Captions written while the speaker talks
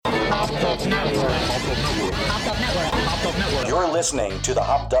You're listening to the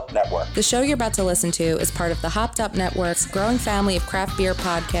Hopped Up Network. The show you're about to listen to is part of the Hopped Up Network's growing family of craft beer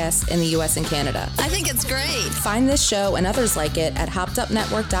podcasts in the U.S. and Canada. I think it's great. Find this show and others like it at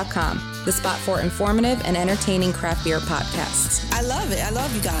hoppedupnetwork.com, the spot for informative and entertaining craft beer podcasts. I love it. I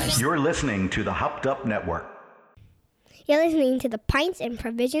love you guys. You're listening to the Hopped Up Network. You're listening to the Pints and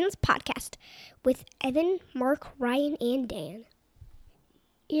Provisions podcast with Evan, Mark, Ryan, and Dan.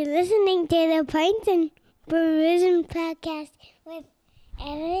 You're listening to the Pints and Provisions podcast with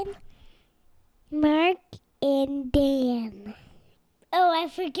Evan, Mark, and Dan. Oh, I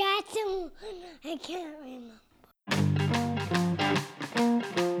forgot someone. I can't remember.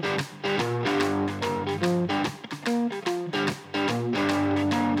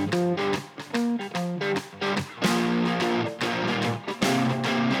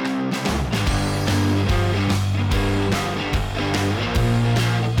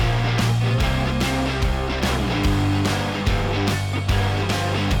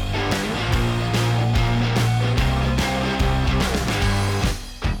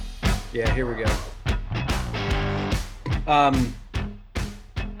 Yeah, here we go.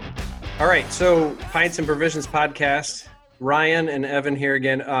 All right, so Pints and Provisions podcast. Ryan and Evan here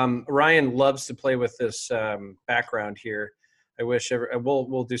again. Ryan loves to play with this background here. I wish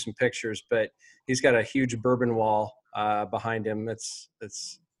we'll do some pictures, but he's got a huge bourbon wall behind him.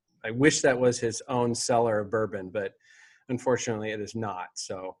 I wish that was his own cellar of bourbon, but unfortunately it is not.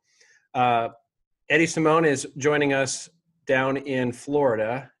 So Eddie Simone is joining us down in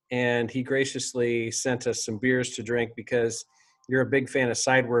Florida, and he graciously sent us some beers to drink because you're a big fan of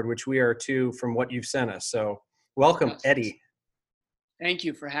Sideward, which we are too from what you've sent us. So welcome, yes. Eddie. Thank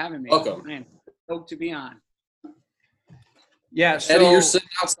you for having me. Welcome. I am stoked to be on. Yeah, so Eddie, you're sitting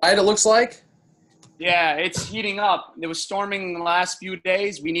outside, it looks like? Yeah, it's heating up. It was storming the last few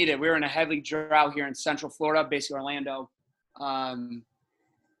days. We need it. We were in a heavy drought here in Central Florida, basically Orlando. But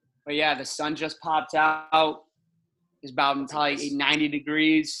yeah, the sun just popped out. It's about probably 90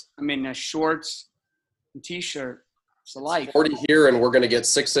 degrees. I'm in shorts and T-shirt. It's a life. 40 here, and we're going to get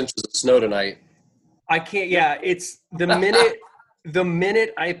 6 inches of snow tonight. I can't. Yeah, it's the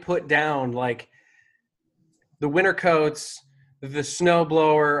minute I put down like the winter coats, the snow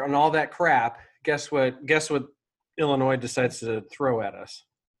blower, and all that crap. Guess what Illinois decides to throw at us?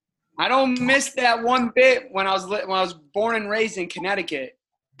 I don't miss that one bit when I was born and raised in Connecticut.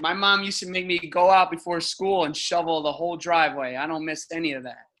 My mom used to make me go out before school and shovel the whole driveway. I don't miss any of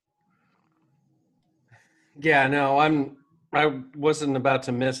that. Yeah, no, I wasn't about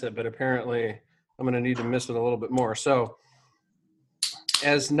to miss it, but apparently I'm going to need to miss it a little bit more. So,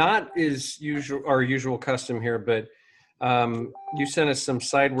 as not is our usual custom here, but you sent us some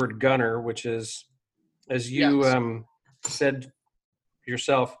Sideward Gunner, which is, as you said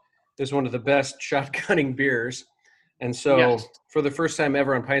yourself, is one of the best shotgunning beers. And so for the first time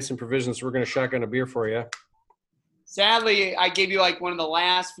ever on Pints and Provisions, we're going to shotgun a beer for you. Sadly, I gave you like one of the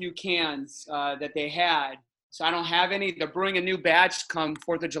last few cans that they had. So I don't have any. They're brewing a new batch come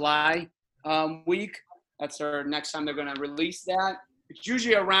 4th of July week. That's their next time they're going to release that. It's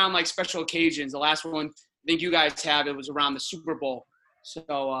usually around like special occasions. The last one I think you guys have, it was around the Super Bowl. So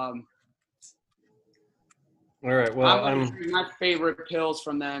all right. Well, my favorite pills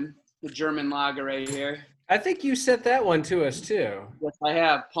from them, the German lager right here. I think you sent that one to us too. Yes, I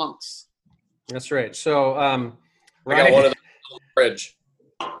have. Punks. That's right. So I got one of them in the fridge.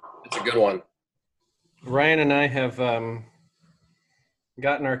 It's a good one. Ryan and I have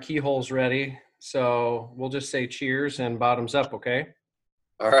gotten our keyholes ready. So we'll just say cheers and bottoms up, okay?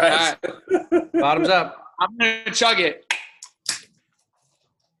 All right. Bottoms up. I'm going to chug it.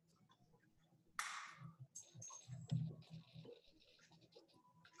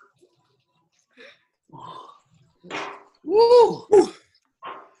 Woo!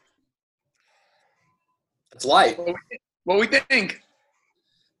 It's light. What we think?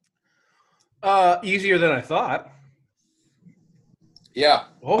 Easier than I thought. Yeah.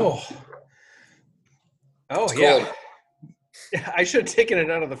 Oh, yeah. I should have taken it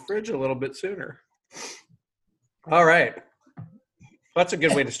out of the fridge a little bit sooner. All right. That's a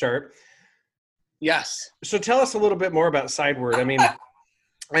good way to start. Yes. So tell us a little bit more about Sideward. I mean,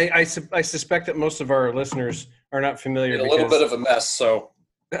 I suspect that most of our listeners are not familiar. A little bit of a mess, so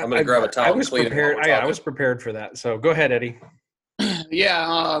I'm going to grab a towel. I was prepared. I was prepared for that. So go ahead, Eddie.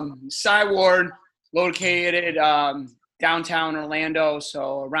 Yeah, Sideward, located downtown Orlando,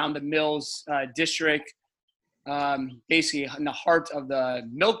 so around the Mills district, basically in the heart of the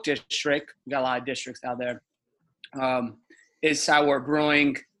Milk District. We got a lot of districts out there. Is Sideward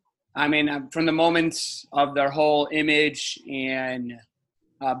Brewing. I mean, from the moment of their whole image and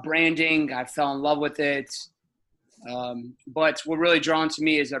branding. I fell in love with it. But what really drawn to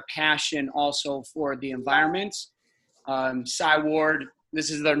me is their passion also for the environment. Cy Ward, this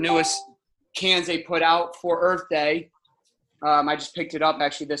is their newest cans they put out for Earth Day. I just picked it up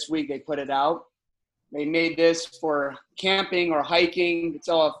actually this week. They put it out. They made this for camping or hiking. It's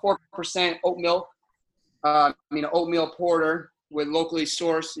all 4% oat milk. Oatmeal porter with locally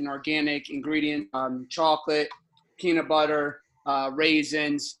sourced and organic ingredients, chocolate, peanut butter,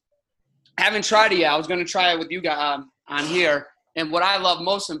 raisins. I haven't tried it yet. I was going to try it with you guys on here. And what I love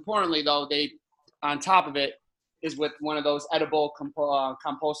most importantly, though, they on top of it is with one of those edible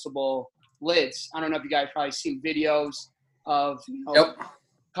compostable lids. I don't know if you guys probably seen videos of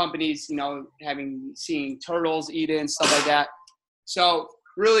companies, seeing turtles eat it and stuff like that. So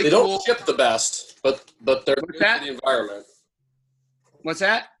really They cool. don't ship the best, but they're good for the environment. What's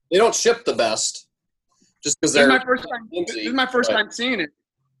that? They don't ship the best just because This they're is my first time seeing it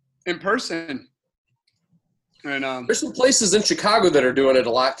in person. And There's some places in Chicago that are doing it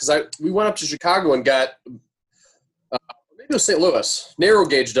a lot because we went up to Chicago and got maybe it was St. Louis. Narrow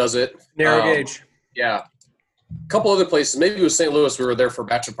Gauge does it. Narrow Gauge. Yeah. A couple other places. Maybe it was St. Louis. We were there for a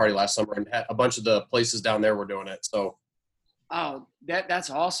bachelor party last summer and had a bunch of the places down there were doing it. So that's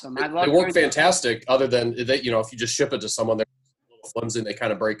awesome. I they love work fantastic other than that, if you just ship it to someone, they're a little flimsy and they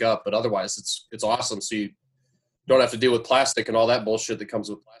kind of break up. But otherwise it's awesome. So you don't have to deal with plastic and all that bullshit that comes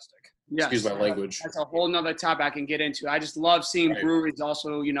with plastic. Yes. Excuse my language. That's a whole nother topic I can get into. I just love seeing breweries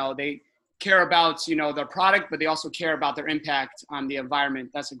also, they care about, their product, but they also care about their impact on the environment.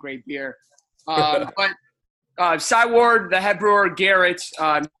 That's a great beer. But Cy Ward, the head brewer, Garrett,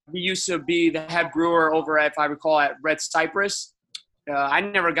 he used to be the head brewer over at, if I recall, at Red Cypress. I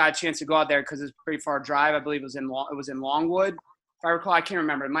never got a chance to go out there because it's a pretty far drive. I believe it was in Longwood. If I recall, I can't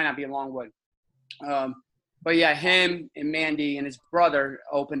remember. It might not be in Longwood. But yeah, him and Mandy and his brother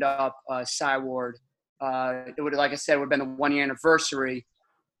opened up Cy Ward. It would, like I said, it would have been the 1 year anniversary.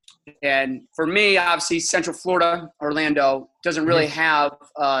 And for me, obviously, Central Florida, Orlando, doesn't really have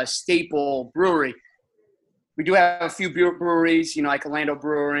a staple brewery. We do have a few breweries, like Orlando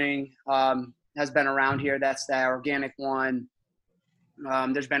Brewing has been around here. That's the organic one.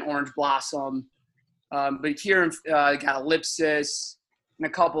 There's been Orange Blossom. But here, got Ellipsis and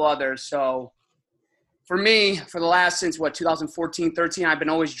a couple others. So for me, for the last, since 2014, 13, I've been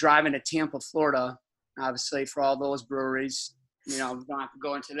always driving to Tampa, Florida, obviously, for all those breweries. We don't have to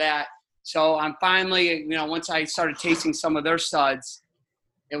go into that. So I'm finally, once I started tasting some of their suds,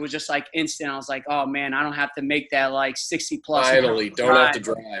 it was just like instant. I was like, oh man, I don't have to make that like 60 plus. Finally, don't have to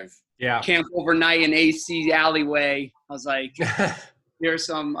drive. Yeah. Camp overnight in AC alleyway. I was like, here's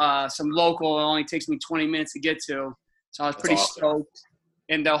some local. It only takes me 20 minutes to get to. So I was pretty stoked.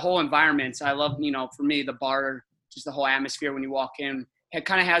 And the whole environment. So I love, for me, the bar, just the whole atmosphere when you walk in. It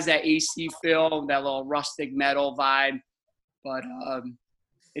kind of has that AC feel, that little rustic metal vibe. But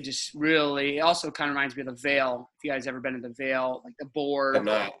it just really, it also kind of reminds me of the Vale. If you guys ever been to the Vale, like the board. I'm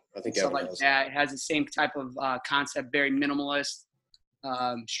not. I think stuff like that. It has the same type of concept, very minimalist,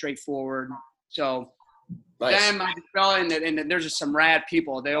 straightforward. So then I just fell in that, and there's just some rad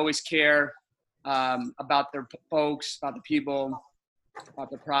people. They always care about their folks, about the people,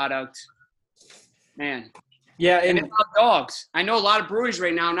 about the product. Man. Yeah, and they love dogs. I know a lot of breweries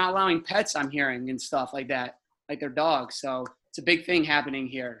right now not allowing pets, I'm hearing, and stuff like that, like their dogs. So it's a big thing happening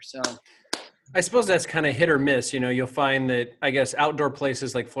here. So I suppose that's kind of hit or miss. You'll find that, I guess, outdoor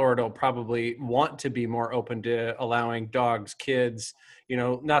places like Florida will probably want to be more open to allowing dogs, kids,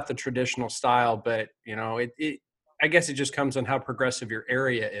 not the traditional style, but, I guess it just comes on how progressive your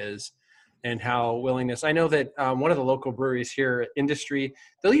area is and how willingness. I know that one of the local breweries here, Industry,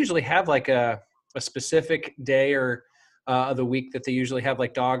 they'll usually have like a specific day or of the week that they usually have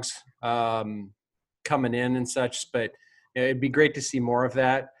like dogs coming in and such, but it'd be great to see more of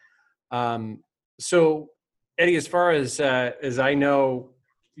that. So Eddie, as far as I know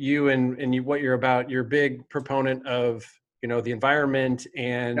you and what you're about, you're a big proponent of, the environment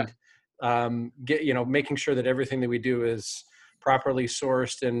and making sure that everything that we do is properly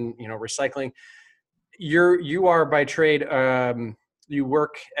sourced and, recycling. You are by trade, you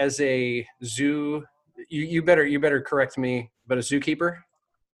work as a zoo. You better correct me, but a zookeeper?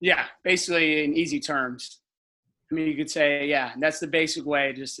 Yeah, basically in easy terms. I mean, you could say, yeah, that's the basic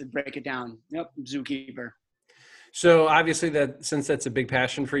way just to break it down. Yep, zookeeper. So obviously since that's a big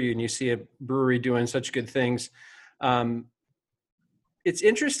passion for you and you see a brewery doing such good things, it's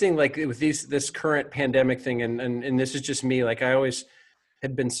interesting, like with this current pandemic thing, and this is just me, like I always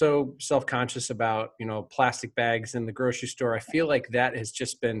had been so self-conscious about, plastic bags in the grocery store. I feel like that has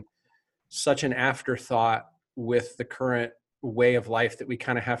just been such an afterthought with the current way of life that we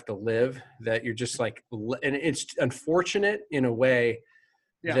kind of have to live, that you're just like, and it's unfortunate in a way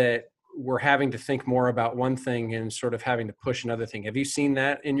that we're having to think more about one thing and sort of having to push another thing. Have you seen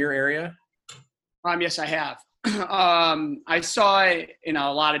that in your area? Yes, I have. I saw it in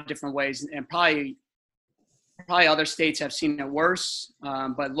a lot of different ways, and probably other states have seen it worse.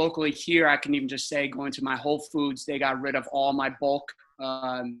 But locally here, I can even just say, going to my Whole Foods, they got rid of all my bulk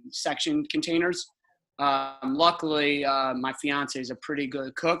section containers. Luckily, my fiance is a pretty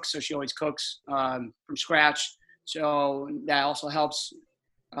good cook, so she always cooks from scratch. So that also helps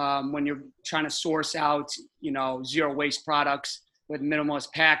when you're trying to source out, zero waste products with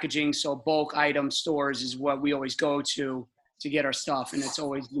minimalist packaging. So bulk item stores is what we always go to get our stuff. And it's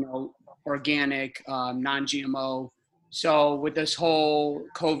always, organic, non-GMO. So with this whole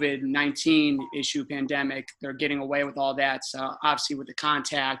COVID-19 issue pandemic, they're getting away with all that. So obviously with the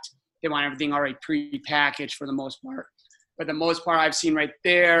contact, they want everything already pre-packaged for the most part. But the most part I've seen right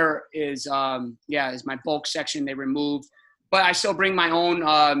there is my bulk section they removed. But I still bring my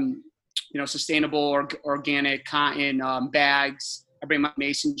own, sustainable organic cotton bags. I bring my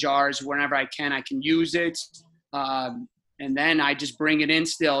mason jars whenever I can use it. And then I just bring it in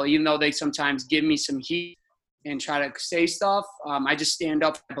still, even though they sometimes give me some heat and try to say stuff. I just stand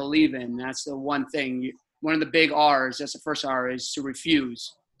up and believe in. That's the one thing. One of the big R's, that's the first R, is to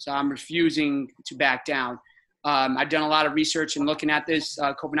refuse. So I'm refusing to back down. I've done a lot of research and looking at this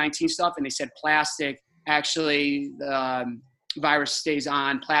COVID-19 stuff, and they said plastic, actually the virus stays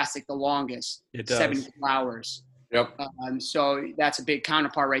on plastic the longest. It does. 72 hours. Yep. So that's a big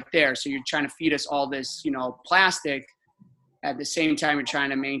counterpart right there. So you're trying to feed us all this, plastic. At the same time, you're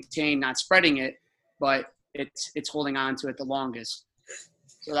trying to maintain not spreading it, but it's holding on to it the longest.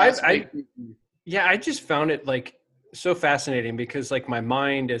 So that's I just found it like so fascinating because like my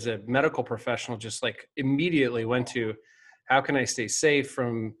mind as a medical professional just like immediately went to how can I stay safe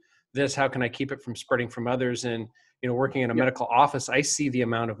from this? How can I keep it from spreading from others? And, working in a medical office, I see the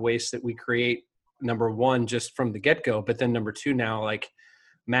amount of waste that we create, number one, just from the get-go, but then number two, now like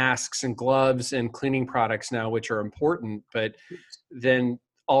masks and gloves and cleaning products now, which are important, but then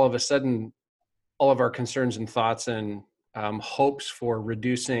all of a sudden, all of our concerns and thoughts and hopes for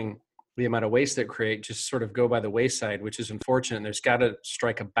reducing the amount of waste that create just sort of go by the wayside, which is unfortunate. There's got to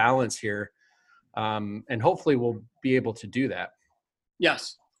strike a balance here. And hopefully we'll be able to do that.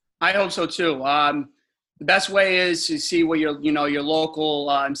 Yes, I hope so too. The best way is to see what your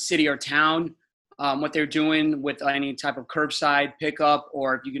local city or town, what they're doing with any type of curbside pickup,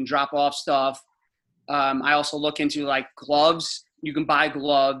 or if you can drop off stuff. I also look into like gloves. You can buy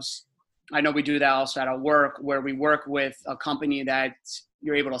gloves. I know we do that also at our work, where we work with a company that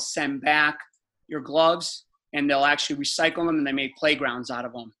you're able to send back your gloves and they'll actually recycle them and they make playgrounds out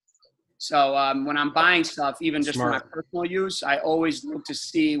of them. So when I'm buying stuff, even just for my personal use, I always look to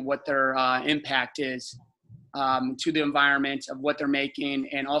see what their impact is to the environment of what they're making.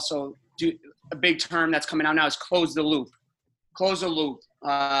 And also a big term that's coming out now is close the loop. Close the loop.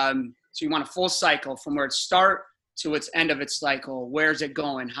 So you want a full cycle from where it starts to its end of its cycle. Where's it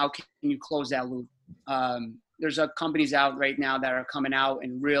going? How can you close that loop? There's companies out right now that are coming out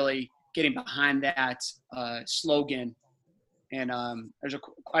and really getting behind that slogan. And there's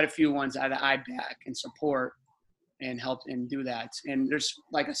quite a few ones that I back and support and help and do that. And there's,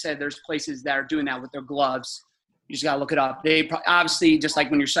 like I said, there's places that are doing that with their gloves. You just got to look it up. They obviously, just like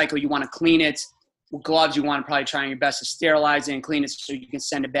when you cycle, you want to clean it. With gloves, you want to probably try your best to sterilize it and clean it so you can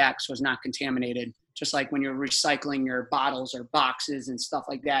send it back so it's not contaminated. Just like when you're recycling your bottles or boxes and stuff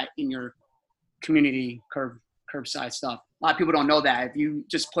like that in your community curbside stuff. A lot of people don't know that. If you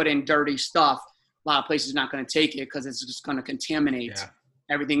just put in dirty stuff, a lot of places are not going to take it because it's just going to contaminate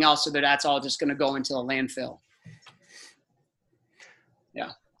everything else. So that's all just going to go into a landfill.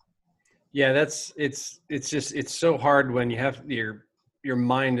 Yeah. Yeah. It's so hard when you have your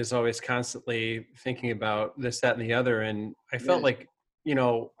mind is always constantly thinking about this, that, and the other. And I felt like,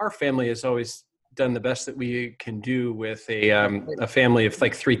 our family has always done the best that we can do with a family of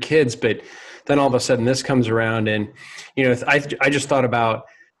like 3 kids, but then all of a sudden this comes around and, I just thought about,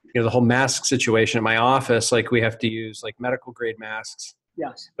 the whole mask situation at my office. Like we have to use like medical grade masks.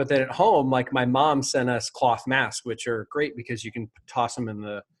 Yes. But then at home, like my mom sent us cloth masks, which are great because you can toss them in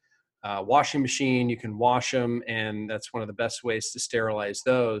the washing machine, you can wash them. And that's one of the best ways to sterilize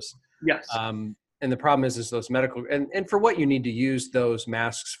those. Yes. And the problem is those medical, and for what you need to use those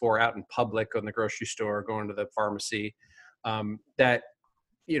masks for out in public, on the grocery store, going to the pharmacy, that,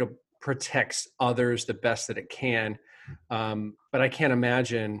 protects others the best that it can. But I can't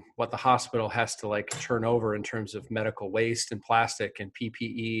imagine what the hospital has to like turn over in terms of medical waste and plastic and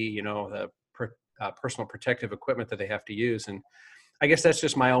PPE, the personal protective equipment that they have to use. And I guess that's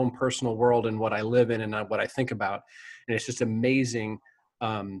just my own personal world and what I live in and what I think about. And it's just amazing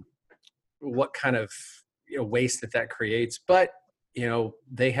what kind of waste that creates. But,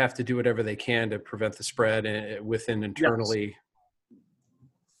 they have to do whatever they can to prevent the spread within internally, yes,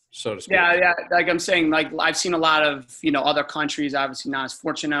 so to speak. Yeah. Like I'm saying, like I've seen a lot of, other countries, obviously not as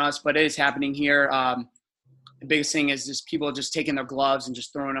fortunate as us, but it is happening here. The biggest thing is just people just taking their gloves and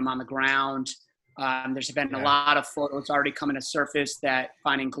just throwing them on the ground. There's been a lot of photos already coming to surface that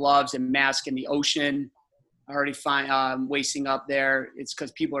finding gloves and masks in the ocean already wasting up there. It's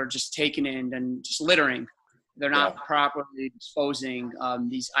because people are just taking it and just littering. They're not properly disposing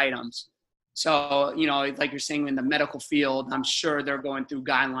these items. So, like you're saying in the medical field, I'm sure they're going through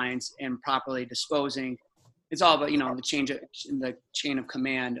guidelines and properly disposing. It's all about, the chain of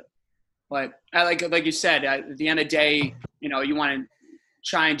command. But I like you said, at the end of the day, you want to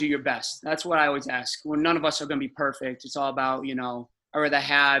try and do your best. That's what I always ask. When none of us are going to be perfect, it's all about, I'd rather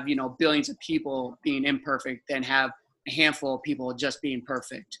have, billions of people being imperfect than have a handful of people just being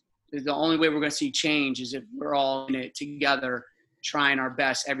perfect. The only way we're going to see change is if we're all in it together, trying our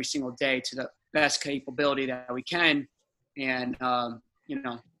best every single day to the best capability that we can. And,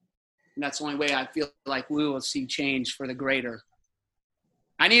 that's the only way I feel like we will see change for the greater.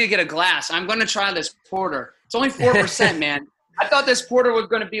 I need to get a glass. I'm going to try this porter. It's only 4%, man. I thought this porter was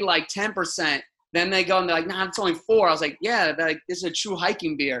going to be like 10%. Then they go and they're like, nah, it's only 4. I was like, yeah, this is a true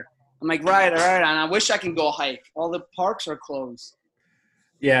hiking beer. I'm like, right. And I wish I can go hike. All the parks are closed.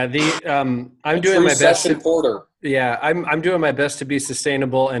 Yeah, I'm doing my best. Porter. Yeah, I'm doing my best to be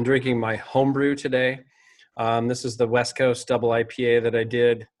sustainable and drinking my homebrew today. This is the West Coast double IPA that I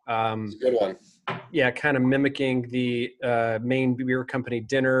did. It's a good one. Yeah, kind of mimicking the Maine Beer Company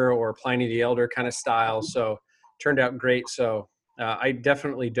dinner or Pliny the Elder kind of style. So turned out great. So I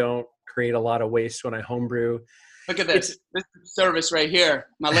definitely don't create a lot of waste when I homebrew. Look at this. This is service right here.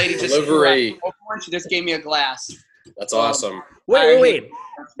 My lady just she just gave me a glass. That's awesome. Wait.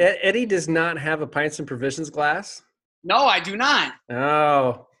 Eddie does not have a Pints and Provisions glass? No, I do not.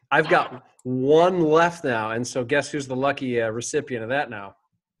 Oh, I've got one left now. And so guess who's the lucky recipient of that now?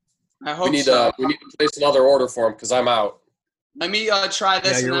 I hope we need to place another order for him because I'm out. Let me try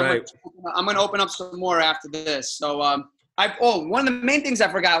this. Yeah, you're right. I'm going to open up some more after this. So one of the main things I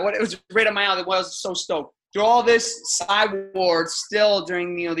forgot, it was right on my alley, I was so stoked. Through all this sideboard still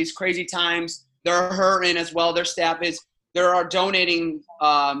during these crazy times, they're hurting as well. Their staff they are donating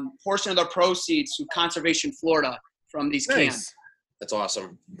portion of their proceeds to Conservation Florida from these cans. That's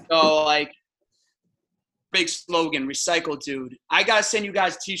awesome. So big slogan, recycle, dude. I got to send you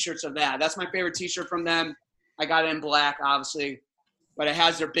guys t-shirts of that. That's my favorite t-shirt from them. I got it in black, obviously, but it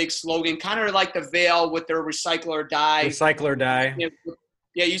has their big slogan, kind of like the Veil with their recycle or die. Recycle or die.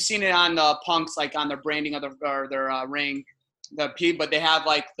 Yeah, you've seen it on the punks, like on their branding of their ring. But they have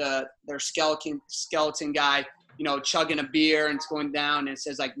their skeleton guy, chugging a beer and it's going down and it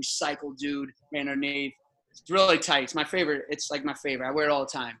says recycle, dude, underneath. It's really tight. It's my favorite. It's my favorite. I wear it all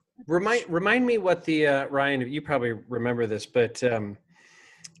the time. Remind me what the Ryan, you probably remember this, but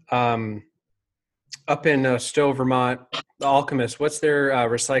up in Stowe, Vermont, the Alchemist, what's their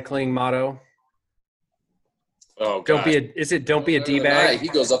recycling motto? Oh, God. Don't be a D-bag? He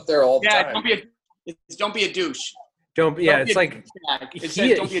goes up there all the time. Don't be a douche. I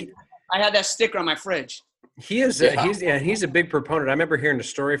had that sticker on my fridge. He's a big proponent. I remember hearing a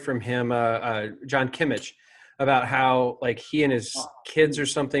story from him, John Kimmich, about how he and his kids or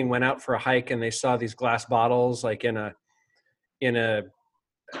something went out for a hike and they saw these glass bottles in a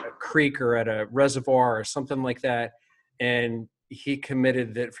creek or at a reservoir or something like that, and he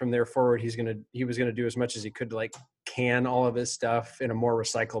committed that from there forward he was gonna do as much as he could to can all of his stuff in a more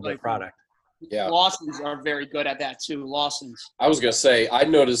recyclable product. Yeah, Lawson's are very good at that too. Lawson's. I was gonna say I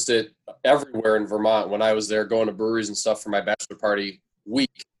noticed it everywhere in Vermont when I was there going to breweries and stuff for my bachelor party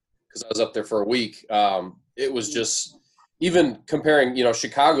week because I was up there for a week. It was just even comparing.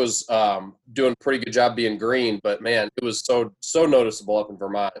 Chicago's doing a pretty good job being green, but man, it was so noticeable up in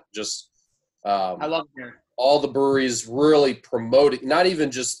Vermont. Just I love it here. All the breweries really promoting, not even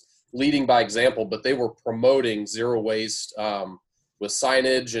just leading by example, but they were promoting zero waste. With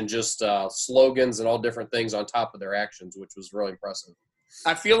signage and just slogans and all different things on top of their actions, which was really impressive.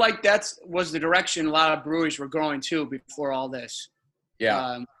 I feel like that was the direction a lot of breweries were going to before all this.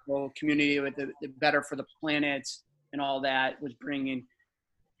 Yeah. Whole community with the better for the planet and all that was bringing.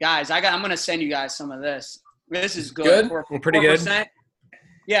 Guys, I'm going to send you guys some of this. This is good. Pretty good.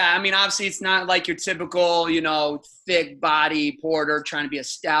 Yeah, I mean, obviously it's not like your typical, thick body porter trying to be a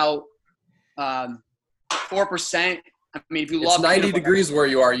stout. 4%. I mean, if you It's love 90 peanut butter, degrees where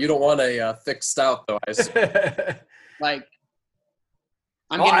you are. You don't want a thick stout, though. I assume. like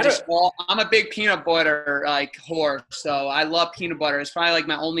I'm Oh, getting just all. I'm a big peanut butter like whore, so I love peanut butter. It's probably like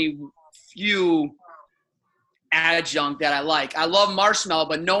my only few adjunct that I like. I love marshmallow,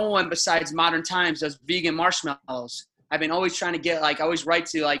 but no one besides Modern Times does vegan marshmallows. I've been always trying to get I always write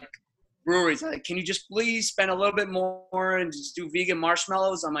to like breweries like, can you just please spend a little bit more and just do vegan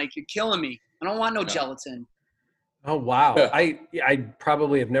marshmallows? I'm like, you're killing me. I don't want no gelatin. Oh wow! I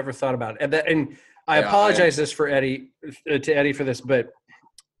probably have never thought about it, and I apologize to Eddie for this, but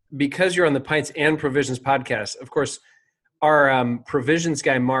because you're on the Pints and Provisions podcast, of course, our Provisions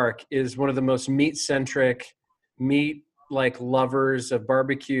guy Mark is one of the most meat-centric, meat-like lovers of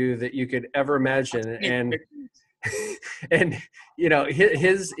barbecue that you could ever imagine, and you know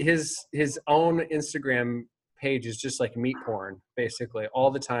his own Instagram page is just like meat porn, basically all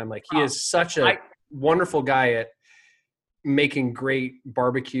the time. Like he is such a wonderful guy at making great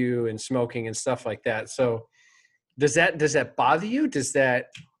barbecue and smoking and stuff like that. So does that bother you? Does that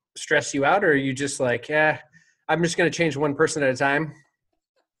stress you out, or are you just like, I'm just going to change one person at a time?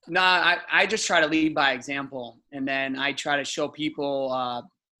 No, I just try to lead by example, and then I try to show people,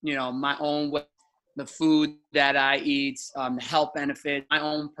 my own way, the food that I eat, the health benefits, my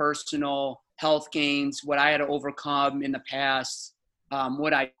own personal health gains, what I had to overcome in the past,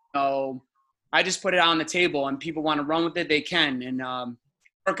 what I know. I just put it on the table, and people want to run with it, they can. And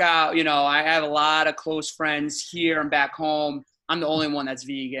work out, I have a lot of close friends here and back home. I'm the only one that's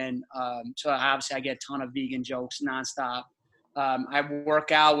vegan. So obviously I get a ton of vegan jokes nonstop. I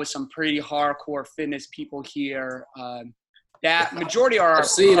work out with some pretty hardcore fitness people here. That majority are I've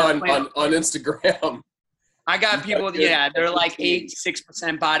seen on Instagram. I got people, they're like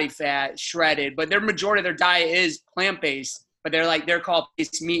 6% body fat, shredded, but their majority of their diet is plant-based, but they're called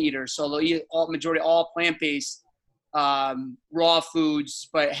meat eaters. So they'll eat all plant-based raw foods,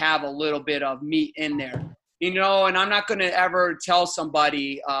 but have a little bit of meat in there. And I'm not going to ever tell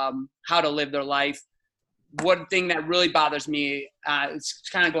somebody how to live their life. One thing that really bothers me, it's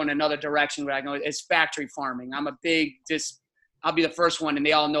kind of going another direction where I go, is factory farming. I'm a big, I'll be the first one, and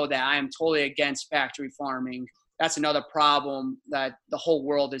they all know that I am totally against factory farming. That's another problem that the whole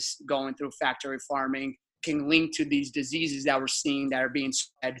world is going through. Factory farming can link to these diseases that we're seeing that are being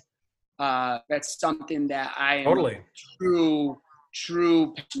spread. That's something that I am totally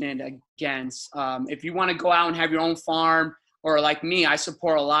true passionate against. If you want to go out and have your own farm, or like me, I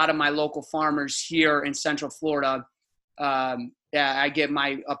support a lot of my local farmers here in Central Florida. I get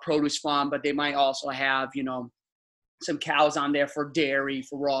my produce farm, but they might also have, some cows on there for dairy,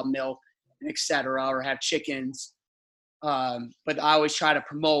 for raw milk, et cetera, or have chickens. But I always try to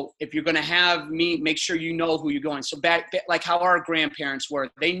promote, if you're going to have meat, make sure you know who you're going. So back like how our grandparents were,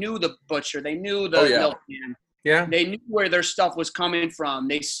 they knew the butcher, they knew the milkman. Yeah. They knew where their stuff was coming from.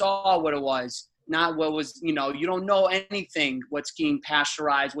 They saw what it was, not what was, you don't know anything, what's being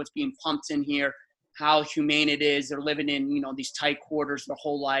pasteurized, what's being pumped in here, how humane it is. They're living in, these tight quarters their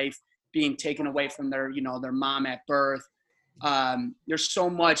whole life, being taken away from their, their mom at birth. There's so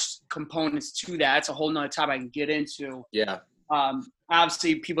much components to that. It's a whole nother topic I can get into. Yeah.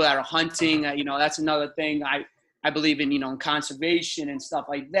 Obviously people that are hunting, that's another thing. I believe in, in conservation and stuff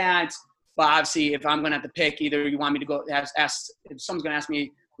like that. But obviously if I'm going to have to pick, either you want me to go ask if someone's going to ask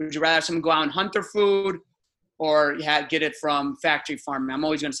me, would you rather have someone go out and hunt their food or get it from factory farming? I'm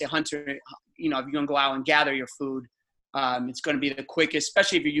always going to say hunter. If you're going to go out and gather your food, it's going to be the quickest,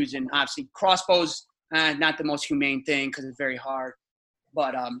 especially if you're using, obviously, crossbows, not the most humane thing because it's very hard.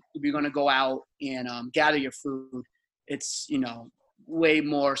 But if you're going to go out and gather your food, it's, way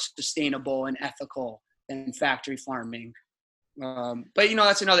more sustainable and ethical than factory farming. But,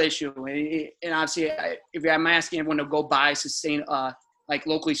 that's another issue. And obviously, if I'm asking everyone to go buy like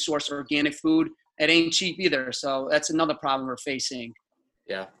locally sourced organic food, it ain't cheap either. So that's another problem we're facing.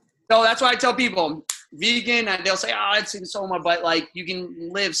 Yeah. So that's why I tell people, vegan, and they'll say, it's so much, but like you can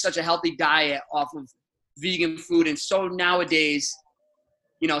live such a healthy diet off of vegan food. And so nowadays,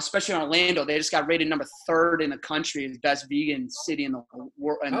 especially in Orlando, they just got rated number 3rd in the country as best vegan city in the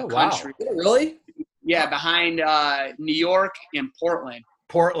world, country. Wow. Really? Yeah, behind New York and Portland.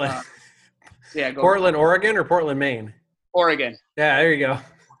 Portland, Portland, Oregon, or Portland, Maine? Oregon. Yeah, there you go.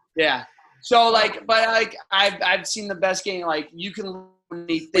 Yeah. So I've seen the best game. Like you can. But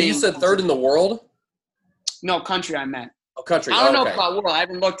you said 3rd in the world? No, country I meant. Oh, country. I don't know about world. I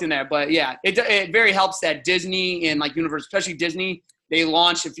haven't looked in there, but yeah, it very helps that Disney and like Universal, especially Disney, they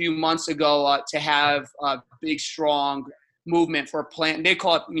launched a few months ago to have a big, strong movement for plant. They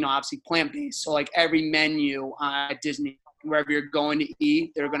call it, obviously plant-based. So like every menu at Disney wherever you're going to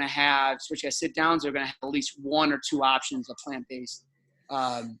eat, they're going to have, especially at sit downs, they're going to have at least 1 or 2 options of plant-based.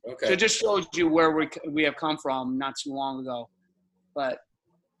 So it just shows you where we have come from not too long ago. But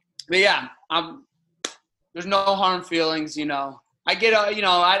yeah, there's no harm feelings, you know. I get,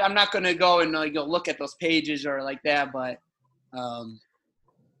 I'm not going to go and look at those pages or like that, but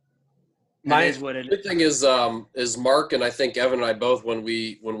that is what it is. The thing is Mark and I think Evan and I both, when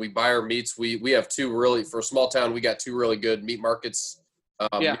we buy our meats, we have 2 really, for a small town, we got 2 really good meat markets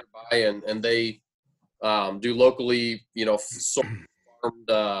nearby, and they do locally,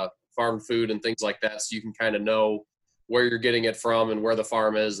 farmed food and things like that, so you can kind of know where you're getting it from and where the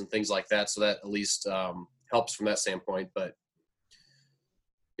farm is and things like that, so that at least helps from that standpoint. But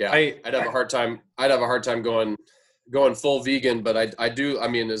yeah, I'd have a hard time going full vegan, but I do. I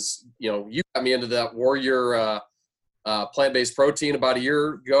mean, you got me into that Warrior plant-based protein about a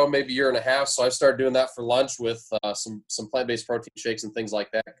year ago, maybe a year and a half. So I started doing that for lunch with some plant-based protein shakes and things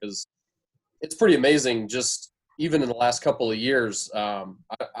like that, because it's pretty amazing. Just even in the last couple of years, I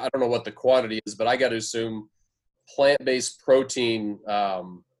don't know what the quantity is, but I got to assume plant-based protein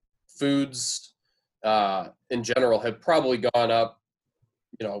foods in general have probably gone up,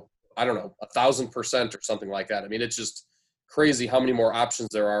 I don't know, 1,000% or something like that. I mean, it's just crazy how many more options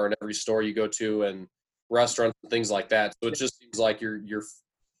there are in every store you go to and restaurants and things like that. So it just seems like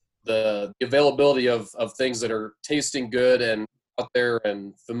the availability of things that are tasting good and out there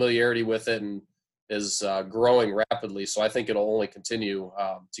and familiarity with it and is growing rapidly. So I think it'll only continue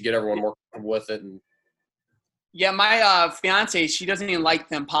to get everyone more comfortable with it. And yeah, my fiance, she doesn't even like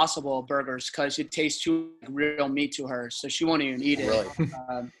the Impossible burgers because it tastes too like real meat to her, so she won't even eat it.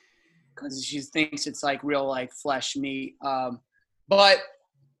 Really? Because she thinks it's like real like flesh meat. But a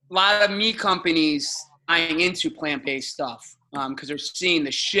lot of meat companies buying into plant-based stuff because they're seeing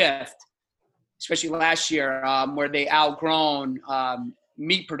the shift, especially last year, where they outgrown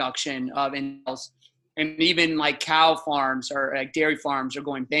meat production of animals, and even like cow farms or like dairy farms are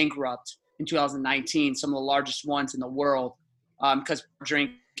going bankrupt in 2019. Some of the largest ones in the world because we're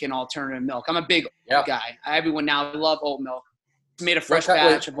drinking alternative milk. I'm a big oat guy. Everyone now love oat milk. Made a fresh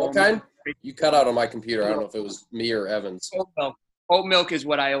batch of oat milk. You cut out on my computer. I don't know if it was me or Evan's. Oat milk is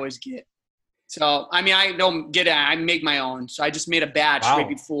what I always get. So, I mean, I don't get it. I make my own. So I just made a batch right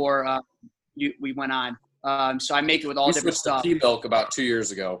before we went on. So I make it with all different stuff. Pea milk about 2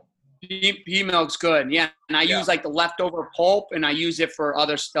 years ago. Pea milk's good, yeah. And I use like the leftover pulp, and I use it for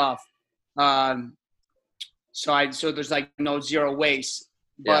other stuff. So there's like zero waste.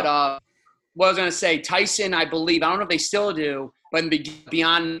 But what I was gonna say, Tyson, I believe, I don't know if they still do, but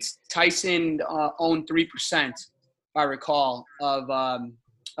Beyond Tyson owned 3%, if I recall, of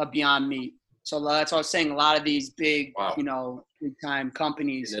Beyond Meat. So that's what I was saying. A lot of these big, big time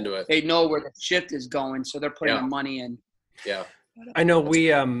companies, they know where the shift is going, so they're putting their money in. Yeah, I know.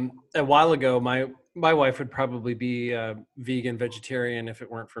 We a while ago, my wife would probably be vegan, vegetarian if it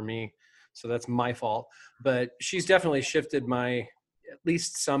weren't for me. So that's my fault. But she's definitely shifted my at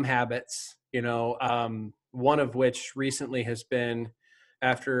least some habits. One of which recently has been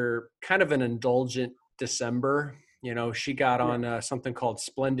after kind of an indulgent December. She got on something called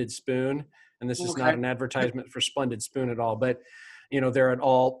Splendid Spoon, and this is not an advertisement for Splendid Spoon at all, but they're an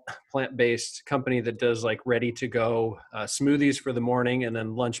all plant-based company that does like ready to go smoothies for the morning and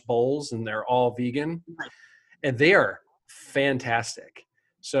then lunch bowls, and they're all vegan, and they are fantastic.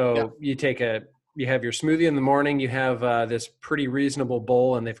 So you have your smoothie in the morning, you have this pretty reasonable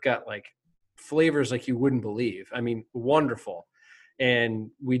bowl, and they've got like flavors like you wouldn't believe. I mean, wonderful. And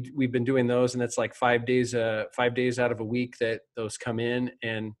we've been doing those, and it's like 5 days out of a week that those come in,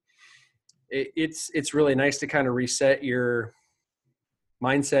 and it's really nice to kind of reset your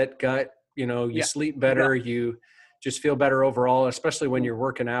mindset, gut. You sleep better, you just feel better overall, especially when you're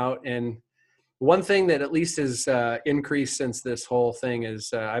working out. And one thing that at least has increased since this whole thing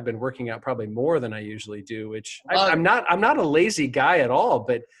is I've been working out probably more than I usually do, which I'm not a lazy guy at all,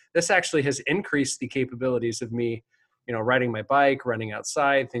 but this actually has increased the capabilities of me, riding my bike, running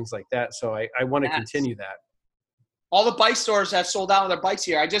outside, things like that. So I want to continue that. All the bike stores have sold out of their bikes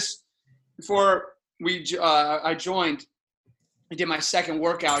here. Before I joined, I did my second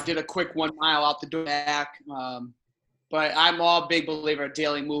workout. I did a quick 1 mile out the door back. But I'm all big believer of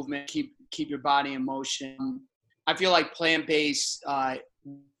daily movement. Keep your body in motion. I feel like plant-based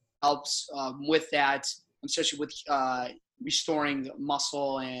helps with that, especially with restoring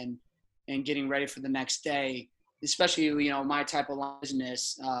muscle and getting ready for the next day. Especially, my type of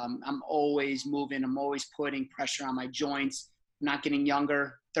business, I'm always moving. I'm always putting pressure on my joints. I'm not getting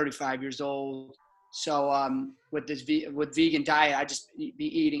younger, 35 years old. So with vegan diet, I just be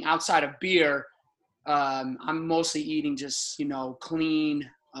eating outside of beer. I'm mostly eating just, clean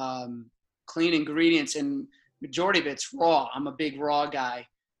ingredients, and majority of it's raw. I'm a big raw guy.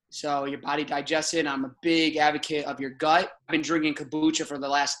 So your body digests it. I'm a big advocate of your gut. I've been drinking kombucha for the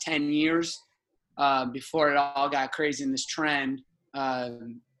last 10 years before it all got crazy in this trend.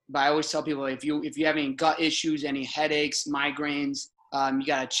 But I always tell people, if you have any gut issues, any headaches, migraines, you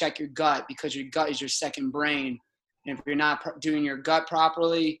got to check your gut, because your gut is your second brain. And if you're not doing your gut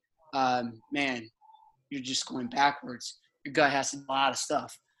properly, man, you're just going backwards. Your gut has to do a lot of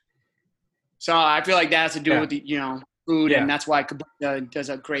stuff. So I feel like that has to do with the, food, and that's why kombucha does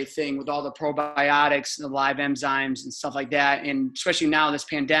a great thing with all the probiotics, the live enzymes and stuff like that. And especially now, this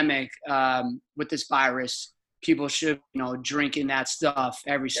pandemic, with this virus, people should, drinking that stuff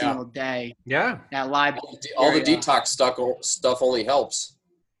every single day. Yeah. That live. All the detox stuff only helps.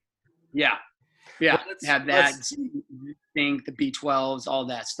 Yeah. Yeah. Well, have that zinc, the B12s, all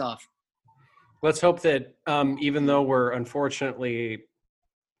that stuff. Let's hope that even though we're unfortunately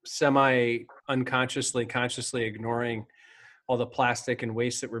consciously ignoring all the plastic and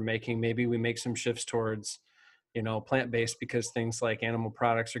waste that we're making, maybe we make some shifts towards, plant-based, because things like animal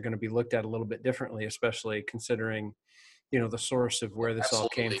products are going to be looked at a little bit differently, especially considering, the source of where this all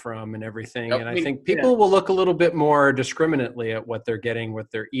came from and everything. Yep. And I think people will look a little bit more discriminately at what they're getting,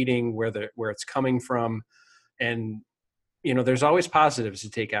 what they're eating, where it's coming from. And, there's always positives to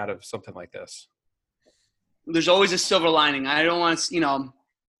take out of something like this. There's always a silver lining. I don't want to,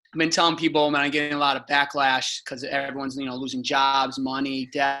 I've been telling people, and I'm getting a lot of backlash because everyone's, losing jobs, money,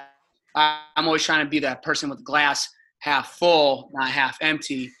 debt. I'm always trying to be that person with the glass half full, not half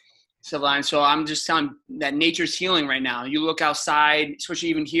empty. So I'm just telling that nature's healing right now. You look outside, especially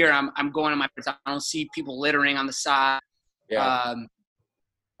even here, I'm going on my, I don't see people littering on the side. Yeah.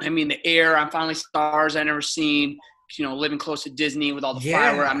 The air, I'm finally stars I never seen, living close to Disney with all the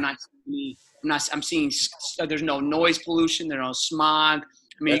fireworks. I'm seeing there's no noise pollution. There's no smog.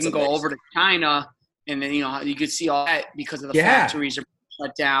 You can go over to China, and then, you could see all that because of the factories are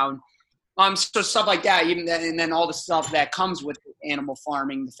shut down. So stuff like that, and then all the stuff that comes with animal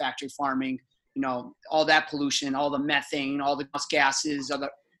farming, the factory farming, all that pollution, all the methane, all the gases,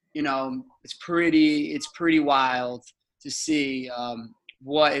 it's pretty wild to see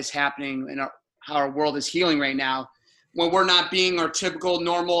what is happening and how our world is healing right now when we're not being our typical,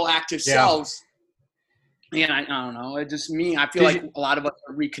 normal, active selves. And I don't know. It's just me. I feel like a lot of us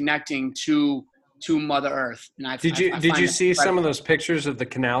are reconnecting to Mother Earth. And did you see some of those pictures of the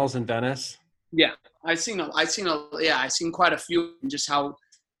canals in Venice? Yeah, I've seen quite a few, and just how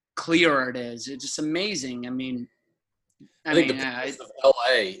clear it is. It's just amazing. I think the pictures of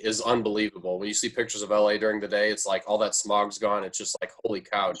LA is unbelievable. When you see pictures of LA during the day, it's like all that smog's gone. It's just like, holy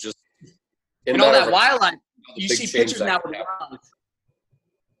cow! Just and all that wildlife. You see pictures now with wildlife.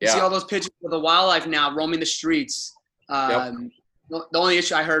 You see all those pictures of the wildlife now roaming the streets. The only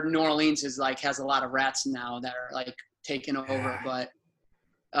issue I heard in New Orleans is has a lot of rats now that are taking over, but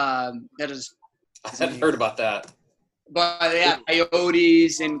that is. I hadn't heard about that. But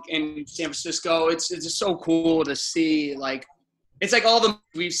coyotes in San Francisco, it's just so cool to see. It's all the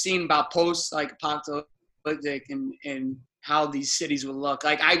we've seen about post-apocalyptic and how these cities would look.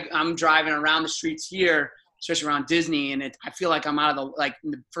 I'm driving around the streets here, especially around Disney, and I feel like I'm out of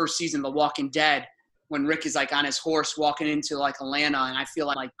in the first season of The Walking Dead, when Rick is on his horse walking into Atlanta, and I feel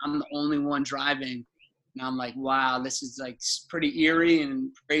like I'm the only one driving, and I'm wow, this is pretty eerie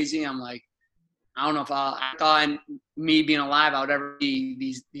and crazy. I'm I don't know if I thought me being alive, I would ever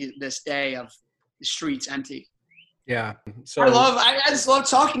be this day of the streets empty. Yeah. So I just love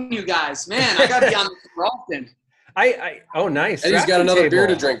talking to you guys, man. I got to be on this more often. Oh, nice. And he's got another beer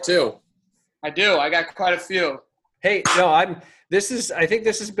to drink too. I do. I got quite a few. Hey, no, I think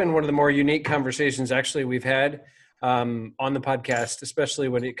this has been one of the more unique conversations actually we've had on the podcast, especially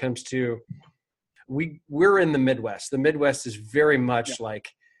when it comes to we're in the Midwest. The Midwest is very much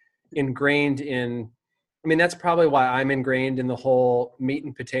ingrained in, that's probably why I'm ingrained in the whole meat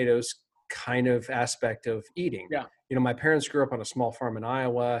and potatoes kind of aspect of eating. Yeah. My parents grew up on a small farm in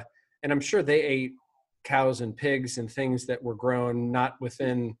Iowa, and I'm sure they ate cows and pigs and things that were grown not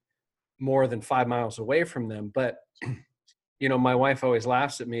within more than 5 miles away from them. But, my wife always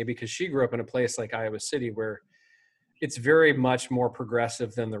laughs at me because she grew up in a place like Iowa City where it's very much more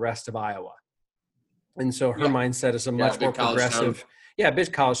progressive than the rest of Iowa. And so her mindset is a much more progressive. Town. Yeah,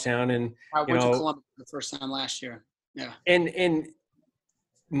 big college town. And I went to Columbus the first time last year. Yeah. And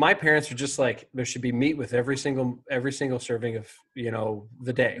my parents are just there should be meat with every single serving of,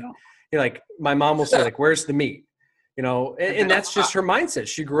 the day. My mom will say where's the meat? And that's just her mindset.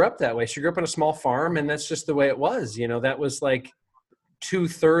 She grew up that way. She grew up on a small farm, and that's just the way it was. That was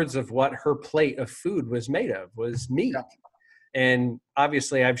 2/3 of what her plate of food was made of was meat. Yeah. And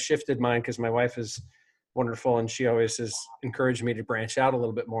obviously I've shifted mine because my wife is wonderful and she always has encouraged me to branch out a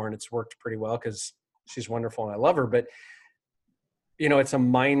little bit more, and it's worked pretty well because she's wonderful and I love her. But it's a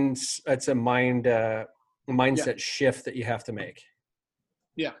mindset shift that you have to make.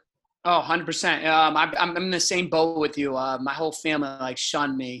 Yeah. Oh, 100%. I'm in the same boat with you. My whole family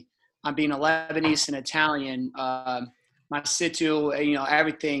shunned me. I'm being a Lebanese and Italian. My situ,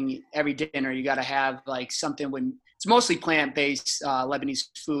 everything, every dinner, you got to have something when it's mostly plant-based Lebanese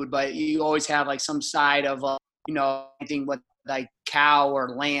food, but you always have some side of, anything with cow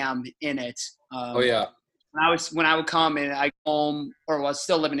or lamb in it. Oh yeah. When I would come and I home, or was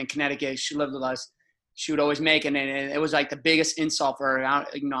still living in Connecticut, she lived with us. She would always make it, and it was the biggest insult for her. I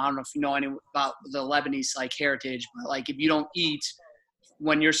don't know if you know any about the Lebanese heritage, but if you don't eat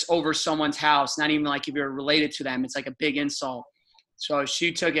when you're over someone's house, not even if you're related to them, it's a big insult. So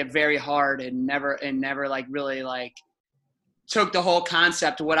she took it very hard and never really took the whole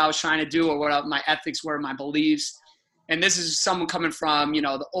concept of what I was trying to do or what my ethics were, my beliefs. And this is someone coming from,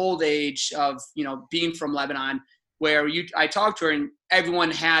 the old age of, being from Lebanon, where I talked to her and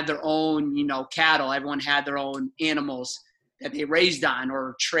everyone had their own, cattle. Everyone had their own animals that they raised on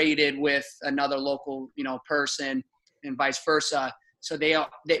or traded with another local, person and vice versa. So they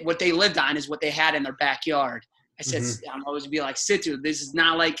what they lived on is what they had in their backyard. I said, I'm always be Situ, this is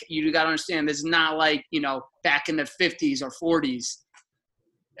not you got to understand, this is not back in the 50s or 40s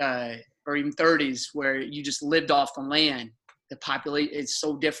or even 30s where you just lived off the land. The population is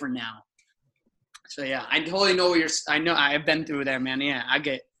so different now. So yeah, I totally know I know I've been through there, man. Yeah, I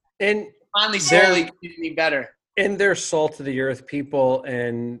get. And finally, slowly getting me better. And they're salt of the earth people,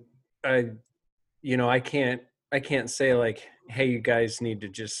 and I can't say hey, you guys need to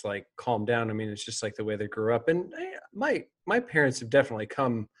just calm down. I mean, it's just the way they grew up, and my parents have definitely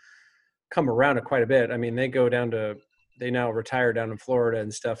come around it quite a bit. I mean, they now retire down in Florida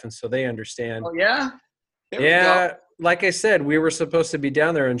and stuff, and so they understand. Oh yeah. Yeah, like I said, we were supposed to be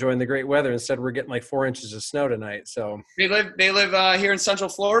down there enjoying the great weather. Instead, we're getting 4 inches of snow tonight. So they live here in Central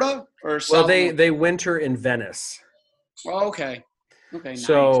Florida, or well, they winter in Venice. Oh, okay. Okay.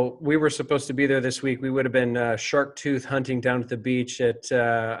 So nice. we were supposed to be there this week. We would have been shark tooth hunting down at the beach at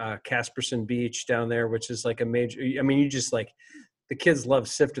Casperson Beach down there, which is a major. I mean, you just the kids love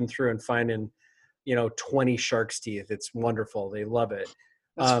sifting through and finding 20 shark's teeth. It's wonderful. They love it.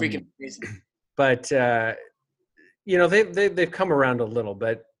 That's freaking amazing. But they've come around a little,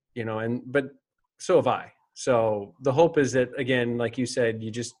 but but so have I. So the hope is that, again, like you said,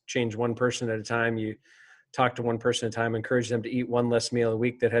 you just change one person at a time. You talk to one person at a time, encourage them to eat one less meal a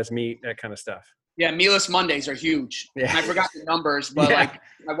week that has meat, that kind of stuff. Yeah, meatless Mondays are huge. Yeah. I forgot the numbers, but I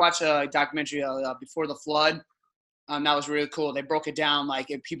watched a documentary Before the Flood. That was really cool. They broke it down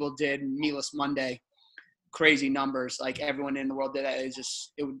if people did meatless Monday. Crazy numbers, everyone in the world did that. It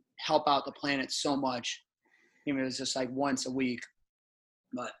would help out the planet so much. Even if it was just once a week.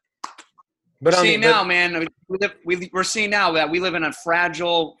 But we're seeing now, man, we're seeing now that we live in a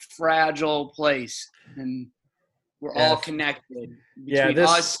fragile place, and we're all connected. Between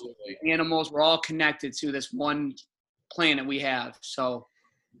us, animals, we're all connected to this one planet we have. So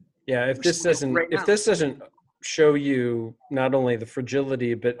yeah, if this doesn't show you not only the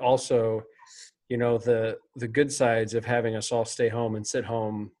fragility but also the good sides of having us all stay home and sit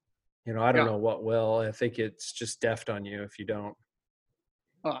home, I don't know what will. I think it's just deft on you if you don't.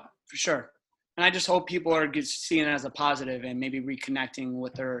 Oh, for sure. And I just hope people are seeing it as a positive and maybe reconnecting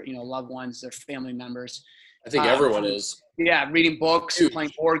with their, loved ones, their family members. I think everyone is. Yeah, reading books,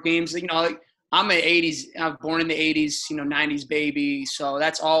 playing board games. I'm an 80s. I was born in the 80s, 90s baby. So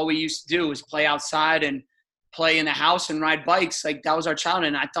that's all we used to do is play outside and play in the house and ride bikes. That was our childhood.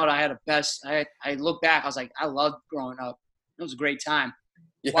 And I thought I had the best. I look back, I was I loved growing up. It was a great time.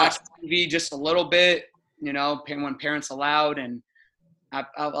 Yeah. Watched TV just a little bit, when parents allowed. And I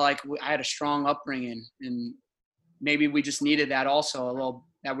had a strong upbringing. And maybe we just needed that also a little,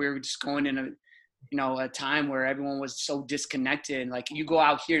 that we were just going in a time where everyone was so disconnected. You go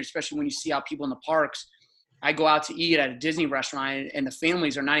out here, especially when you see how people in the parks. I go out to eat at a Disney restaurant and the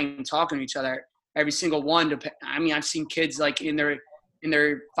families are not even talking to each other. Every single one. I've seen kids in their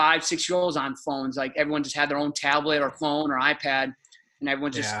 5-6-year-olds on phones. Everyone just had their own tablet or phone or iPad, and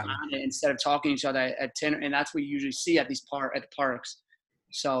everyone just on it instead of talking to each other at dinner. And that's what you usually see at these at the parks.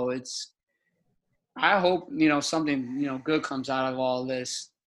 So I hope something good comes out of all this.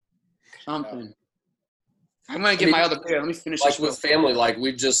 Something. I'm gonna get my other beer. Let me finish this. With family,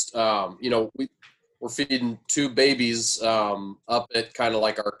 we just we're feeding 2 babies up at kind of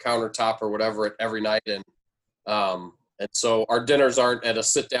our countertop or whatever every night, and And so our dinners aren't at a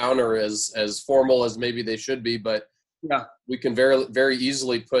sit down or as formal as maybe they should be, but Yeah. we can very, very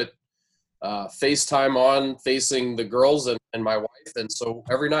easily put FaceTime on facing the girls and my wife. And so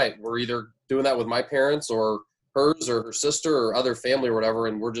every night we're either doing that with my parents or hers or her sister or other family or whatever.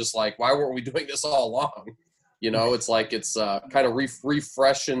 And we're just like, why weren't we doing this all along? It's like it's kind of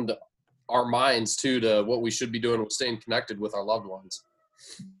refreshed our minds too to what we should be doing with staying connected with our loved ones.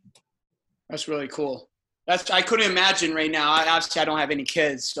 That's really cool. I couldn't imagine right now. Obviously, I don't have any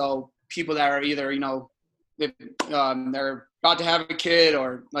kids, so people that are either they're about to have a kid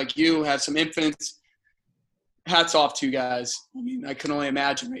or like you have some infants. Hats off to you guys. I mean, I can only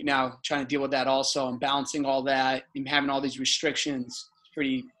imagine right now trying to deal with that also and balancing all that and having all these restrictions. It's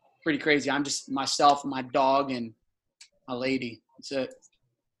pretty crazy. I'm just myself and my dog and my lady. That's it.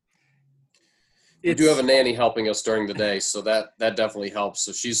 We do have a nanny helping us during the day, so that definitely helps.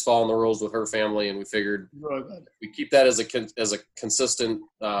 So she's following the rules with her family, and we figured Really good. we keep that as a consistent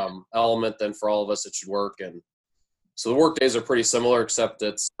element. Then for all of us, it should work. And so the work days are pretty similar, except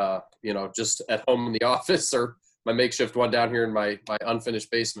it's just at home in the office or my makeshift one down here in my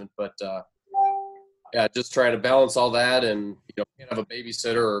unfinished basement. But just trying to balance all that, and can't have a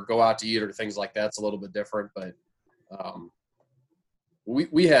babysitter or go out to eat or things like that. It's a little bit different, but.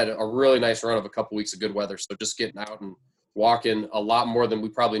 We had a really nice run of a couple weeks of good weather. So just getting out and walking a lot more than we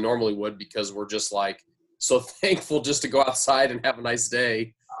probably normally would, because we're just like so thankful just to go outside and have a nice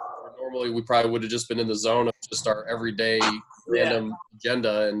day. Normally we probably would have just been in the zone of just our everyday random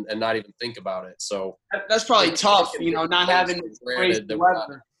agenda and not even think about it. So that's probably tough, not having crazy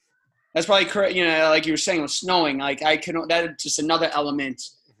weather. That's probably like you were saying with snowing. Like that's just another element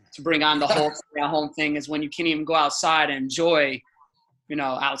to bring on the whole home thing is when you can't even go outside and enjoy.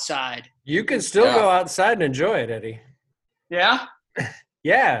 Outside. You can still go outside and enjoy it, Eddie. Yeah?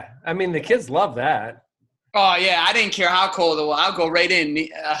 Yeah. I mean, the kids love that. Oh, yeah. I didn't care how cold it was. I'll go right in.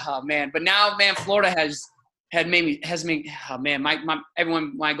 Oh, man. But now, man, Florida has made me, oh, man,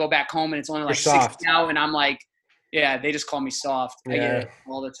 everyone, when I go back home and it's only like 60 now, and I'm like, yeah, they just call me soft. I get it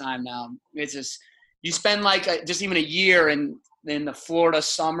all the time now. It's just, you spend like just even a year in the Florida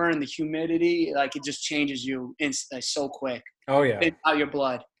summer and the humidity, like it just changes you so quick. Oh yeah, it's out your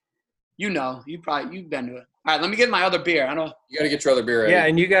blood. You've been to it. All right, let me get my other beer. I know you got to get your other beer. Eddie. Yeah,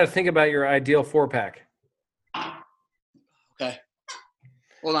 and you got to think about your ideal 4-pack. Okay,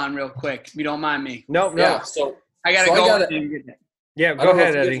 hold on, real quick. If you don't mind me. No. Yeah, so I gotta go. Yeah, go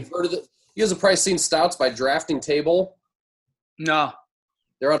ahead, Eddie. You guys have probably seen stouts by Drafting Table. No,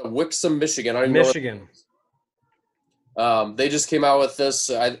 they're out of Wixom, Michigan. Michigan. They just came out with this.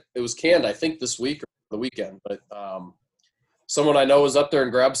 It was canned, I think, this week or the weekend, but. Someone I know was up there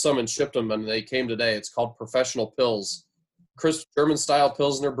and grabbed some and shipped them, and they came today. It's called Professional Pils. Crisp German-style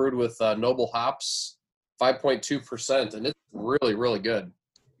Pilsner brewed with noble hops, 5.2%, and it's really, really good.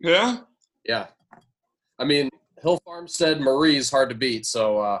 Yeah? Yeah. I mean, Hill Farmstead Marie's hard to beat,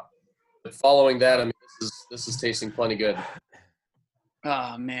 so following that, I mean, this is tasting plenty good.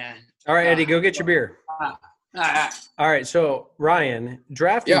 Oh, man. All right, Eddie, go get your beer. All right, so, Ryan,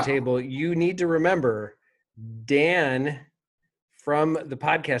 Drafting Table, you need to remember Dan – from the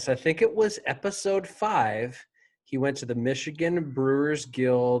podcast, I think it was episode 5, he went to the Michigan Brewers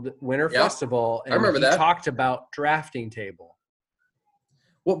Guild Winter Festival, and I remember that. Talked about Drafting Table.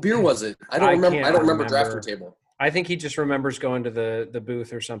 What beer was it? I don't remember Drafting Table. I think he just remembers going to the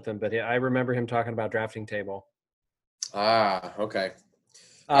booth or something, but I remember him talking about Drafting Table. Ah, okay.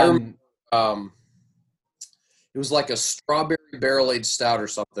 I remember, it was like a strawberry barrel-aged stout or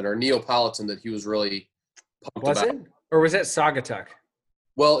something, or Neapolitan that he was really pumped about. Was it? Or was that Saugatuck?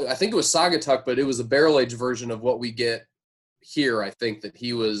 Well, I think it was Saugatuck, but it was a barrel-aged version of what we get here, I think, that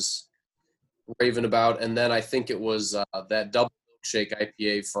he was raving about. And then I think it was that double milkshake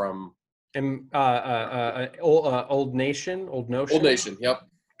IPA from Old Nation? Old Notion? Old Nation, yep.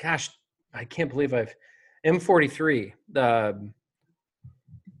 Gosh, I can't believe M43, the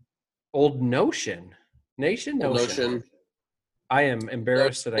Old Notion. Notion. I am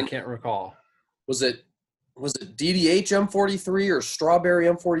embarrassed that I can't recall. Was it DDH M43 or Strawberry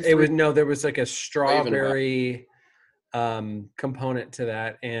M43? There was like a strawberry component to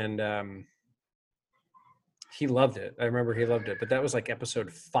that, and he loved it. I remember he loved it, but that was like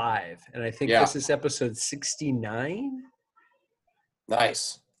episode 5, and I think this is episode 69.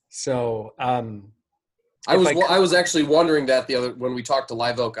 Nice. So I was actually wondering that when we talked to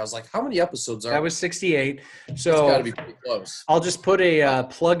Live Oak, I was like, how many episodes are that? Was 68. So it's got to be pretty close. I'll just put a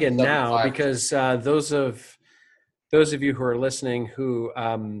plug in now, because those of you who are listening who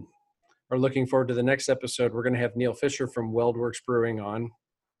are looking forward to the next episode, we're going to have Neil Fisher from WeldWorks Brewing on.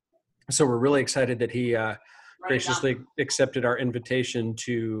 So we're really excited that he graciously accepted our invitation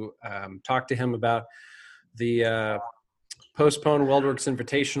to talk to him about the postponed WeldWorks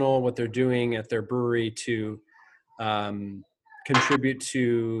Invitational, what they're doing at their brewery to contribute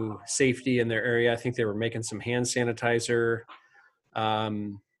to safety in their area. I think they were making some hand sanitizer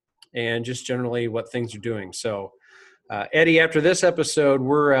and just generally what things are doing. So, Eddie, after this episode,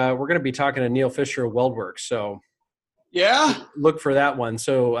 we're going to be talking to Neil Fisher of WeldWorks. So, Yeah. look for that one.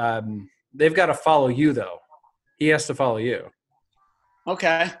 So, they've got to follow you, though. He has to follow you.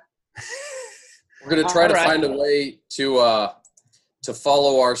 Okay. We're going to try to All right. find a way to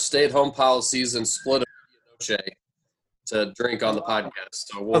follow our stay-at-home policies and split a noche to drink on the podcast.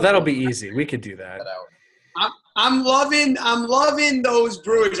 So Oh, that'll be easy. We could do that. out. I'm loving those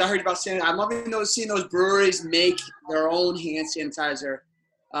breweries. I heard about saying I'm loving seeing those breweries make their own hand sanitizer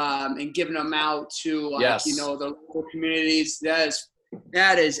and giving them out to Yes. the local communities.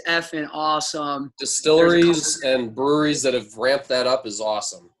 That is effing awesome. Distilleries and breweries that have ramped that up is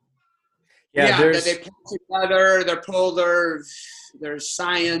awesome. Yeah, that they put together, they're pull their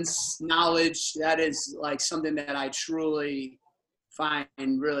science knowledge. That is like something that I truly find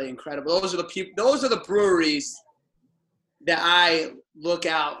really incredible. Those are the people. Those are the breweries that I look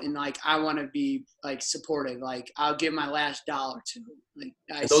out and like I want to be like supported. Like I'll give my last dollar to. Like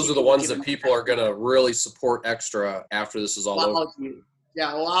And those are the ones that people are going to really support extra after this is all over.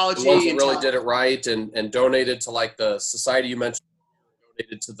 Yeah, The Wology. ones that really did it right and donated to like the society you mentioned,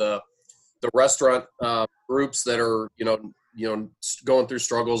 donated to the restaurant groups that are going through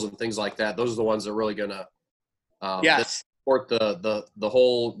struggles and things like that. Those are the ones that are really gonna Yes. support the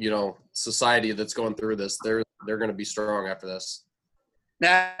whole society that's going through this. They're gonna be strong after this.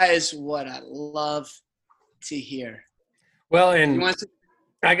 That is what I love to hear. Well, You and want to?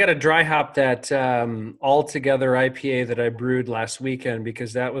 I got a dry hop that All Together IPA that I brewed last weekend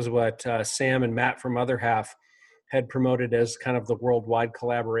because that was what Sam and Matt from Other Half had promoted as kind of the worldwide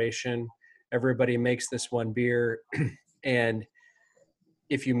collaboration. Everybody makes this one beer, and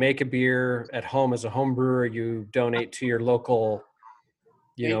if you make a beer at home as a home brewer, you donate to your local,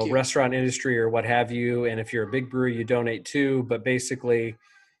 Thank you. restaurant industry or what have you. And if you're a big brewer, you donate too. But basically,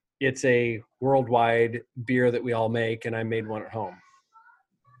 it's a worldwide beer that we all make, and I made one at home.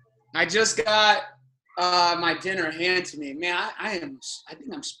 I just got my dinner handed to me. Man, I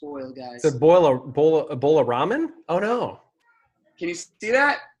think I'm spoiled, guys. The bowl of ramen? Oh no, Can you see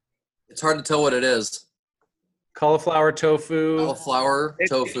that? It's hard to tell what it is. cauliflower tofu. Cauliflower, It's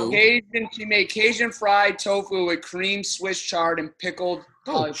tofu. Cajun. She made Cajun fried tofu with cream Swiss chard and pickled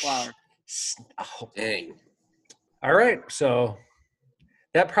cauliflower. Oh, Dang. all right, so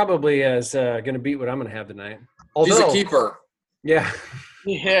that probably is going to beat what I'm going to have tonight. She's Although, a keeper. yeah,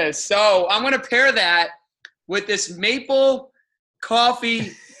 Yeah, so I'm going to pair that with this maple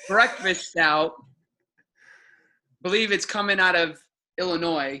coffee breakfast stout. Believe it's coming out of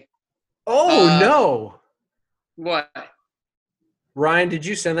Illinois. Oh no, What? Ryan, did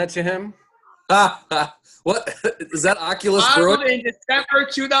you send that to him? What is that? Oculus Bottled Brewing? in December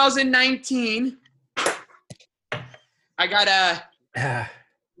 2019. I got a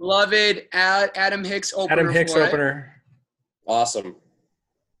beloved Adam Hicks opener. Adam Hicks for it. opener. Awesome.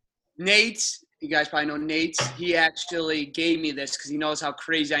 Nate, you guys probably know Nate. He actually gave me this because he knows how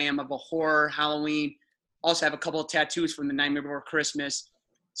crazy I am of a horror Halloween. Also have a couple of tattoos from the Nightmare Before Christmas.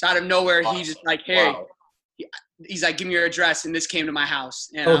 So out of nowhere, he's just like, hey, Wow. he's like, give me your address. And this came to my house.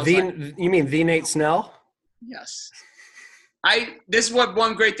 And I was like, You mean the Nate Snell? yes. This is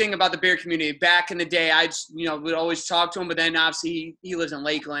one great thing about the beer community. Back in the day, I just, would always talk to him, but then obviously he lives in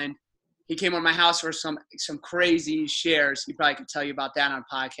Lakeland. He came over to my house for some crazy shares. He probably could tell you about that on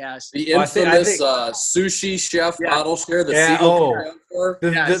a podcast. The Well, I infamous think- sushi chef Yeah. bottle share that Yeah, Siegel oh. came around for.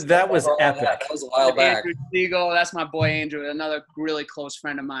 Yes. That was Oh, epic. That was a while back. Andrew Siegel, that's my boy Andrew, another really close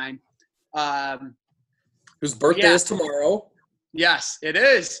friend of mine. Whose birthday Yeah. is tomorrow. Yes, it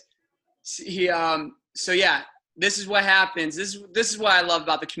is. So yeah, this is what happens. This is what I love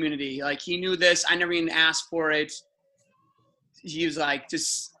about the community. Like he knew this. I never even asked for it. He was like,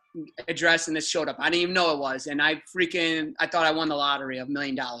 just address, and this showed up. I didn't even know it was. And I thought I won the lottery of $1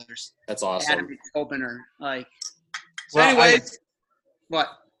 million. That's Adam awesome. Hicks opener. Like, so Well, anyways, what?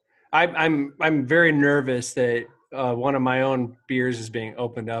 I'm very nervous that one of my own beers is being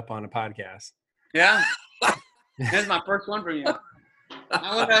opened up on a podcast. Yeah. That's my first one from you.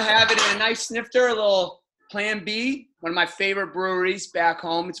 I want to have it in a nice snifter, a little Plan B, one of my favorite breweries back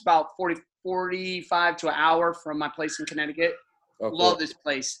home. It's about 45 to an hour from my place in Connecticut. Oh, cool. Love this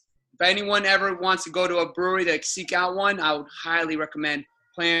place. If anyone ever wants to go to a brewery to seek out one, I would highly recommend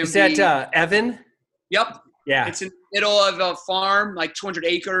Plan Is B. that Evan? Yep. Yeah. It's in the middle of a farm, like 200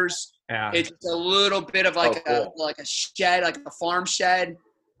 acres. Yeah. It's a little bit of like cool. a shed, like a farm shed.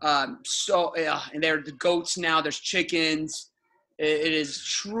 And there are the goats now. There's chickens. It is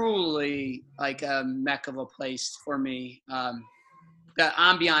truly like a mecca of a place for me. The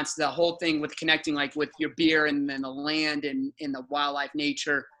ambiance, the whole thing with connecting like with your beer and then the land and in the wildlife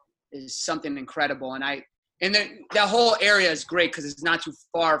nature is something incredible. And that whole area is great because it's not too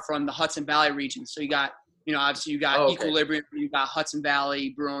far from the Hudson Valley region. So you got, obviously you got Equilibrium, you got Hudson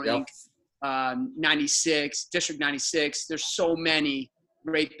Valley Brewing, 96, District 96. There's so many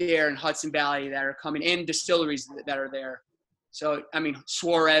right there in Hudson Valley that are coming in, distilleries that are there. So, I mean,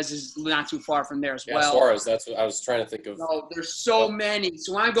 Suarez is not too far from there as well. Suarez, that's what I was trying to think of. So there's so many.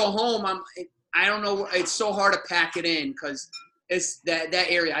 So when I go home, I don't know. It's so hard to pack it in because it's that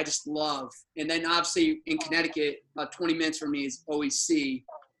area I just love. And then obviously in Connecticut, about 20 minutes from me is OEC.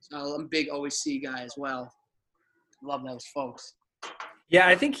 So I'm a big OEC guy as well. Love those folks. Yeah,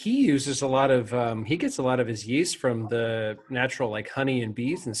 I think he uses a lot of he gets a lot of his yeast from the natural like honey and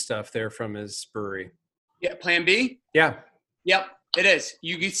bees and stuff there from his brewery. Yeah, Plan B? Yeah. Yep, it is.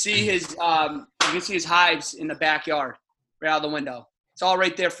 You can see his hives in the backyard, right out the window. It's all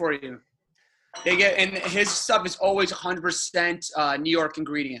right there for you. And his stuff is always 100% New York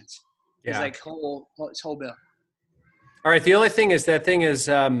ingredients. Yeah. It's like his whole bill. All right. The only thing is that thing is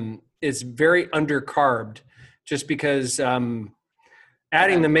very undercarbed, just because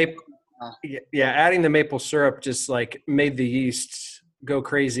adding the maple syrup just like made the yeast go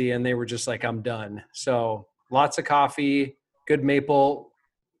crazy, and they were just like, I'm done. So lots of coffee. Good maple,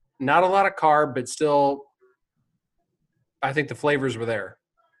 not a lot of carb, but still, I think the flavors were there.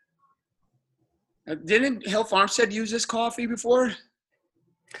 Didn't Hill Farmstead use this coffee before?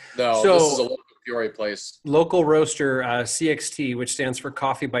 No, So, this is a local Peoria place. Local roaster, CXT, which stands for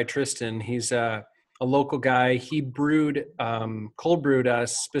Coffee by Tristan. He's a local guy. He brewed, cold brewed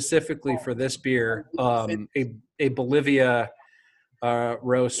us specifically for this beer, a Bolivia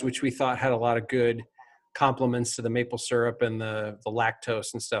roast, which we thought had a lot of good compliments to the maple syrup and the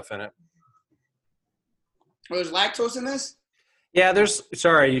lactose and stuff in it. Oh, there's lactose in this? Yeah,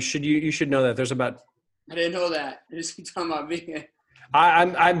 you should know that. There's about, I didn't know that. I just keep talking about vegan.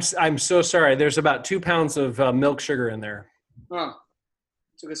 I'm so sorry. There's about 2 pounds of milk sugar in there. Oh,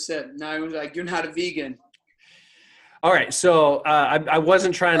 took a sip. Now I was like, you're not a vegan. All right, so I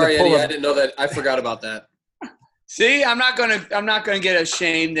wasn't trying to pull Eddie, up. I didn't know that. I forgot about that. See, I'm not gonna get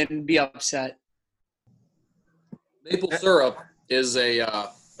ashamed and be upset. Maple syrup is a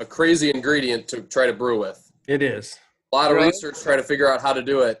crazy ingredient to try to brew with. It is. A lot of Really? research trying to figure out how to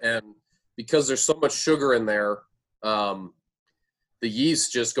do it, and because there's so much sugar in there, the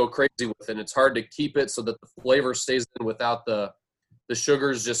yeast just go crazy with it. And it's hard to keep it so that the flavor stays in without the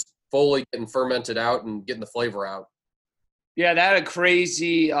sugars just fully getting fermented out and getting the flavor out. Yeah, that had a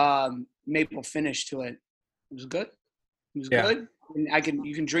crazy maple finish to it. It was good. It was good. And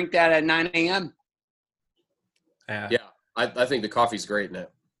you can drink that at 9 a.m. Yeah, I think the coffee's great in it.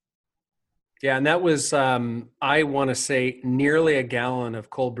 Yeah, and that was, I want to say, nearly a gallon of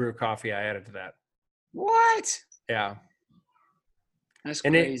cold brew coffee I added to that. What? Yeah. That's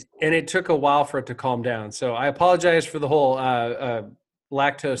And crazy. it took a while for it to calm down. So I apologize for the whole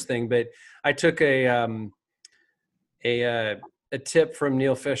lactose thing, but I took a tip from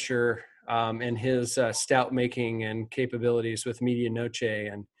Neil Fisher and his stout making and capabilities with Media Noche,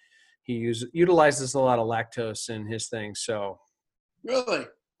 and he utilizes a lot of lactose in his thing. So Really?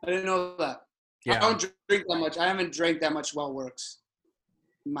 I didn't know that. yeah, I don't drink that much. I haven't drank that much WellWorks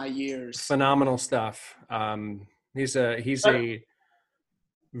in my years. phenomenal stuff. He's a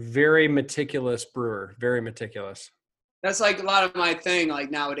very meticulous brewer, very meticulous. That's like a lot of my thing.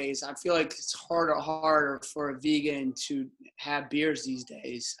 Like nowadays, I feel like it's harder for a vegan to have beers these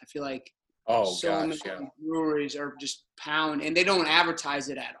days. I feel like many breweries are just pound, and they don't advertise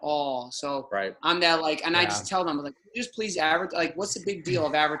it at all. So Right. I'm that like, and I Yeah. just tell them like, just please advertise. Like, what's the big deal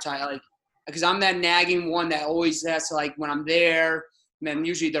of advertising? Like, because I'm that nagging one that always has to, like, when I'm there, and then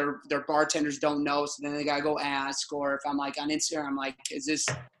usually their bartenders don't know, so then they gotta go ask. Or if I'm like on Instagram, I'm like, is this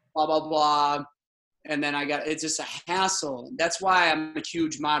blah blah blah, and then it's just a hassle. That's why I'm a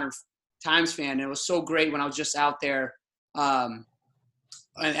huge Modern Times fan. And it was so great when I was just out there,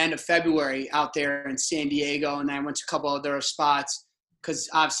 end of February out there in San Diego, and I went to a couple other spots because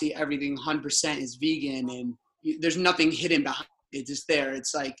obviously everything 100% is vegan, and there's nothing hidden behind it. It's just there.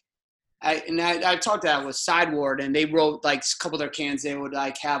 It's like, I talked to that with Sideward, and they wrote like a couple of their cans. They would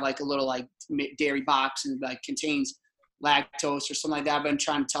like have like a little like dairy box and like contains lactose or something like that. I've been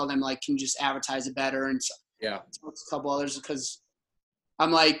trying to tell them like, can you just advertise it better? And so, Yeah. a couple others, because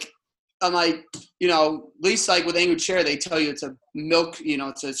I'm like, I'm like, at least like with Angry Chair, they tell you it's a milk,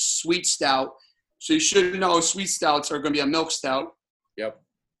 it's a sweet stout. So you should know sweet stouts are going to be a milk stout. Yep.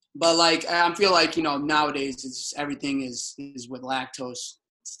 But like, I feel like, nowadays it's everything is with lactose.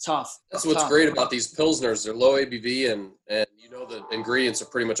 It's tough. That's what's great about these Pilsners. They're low ABV and the ingredients are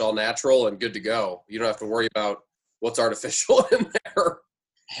pretty much all natural and good to go. You don't have to worry about what's artificial in there.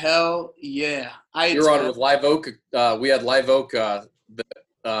 Hell yeah. You're on with Live Oak. We had Live Oak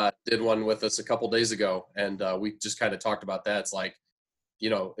that did one with us a couple days ago, and we just kind of talked about that. It's like,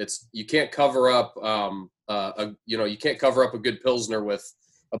 you can't cover up you can't cover up a good Pilsner with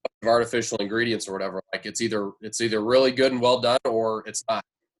a bunch of artificial ingredients or whatever. Like it's either really good and well done or it's not.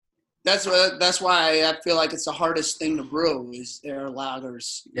 That's why I feel like it's the hardest thing to brew is their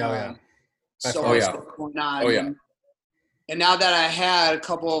lagers. Yeah. So much going on. Oh yeah. And now that I had a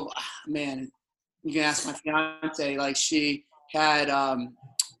couple of you can ask my fiance. Like she had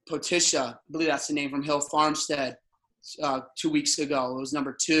Potitia, I believe that's the name, from Hill Farmstead 2 weeks ago. It was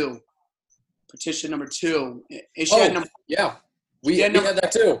number 2. Potitia number 2. And she had we had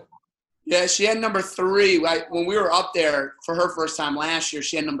that too. Yeah, she had number 3. When we were up there for her first time last year,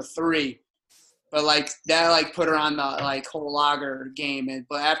 she had number 3. But like that, like put her on the like whole lager game.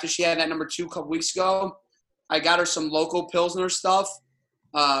 But after she had that number 2 a couple weeks ago, I got her some local Pilsner stuff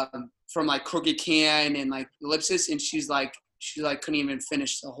from like Crooked Can and like Ellipsis, and she couldn't even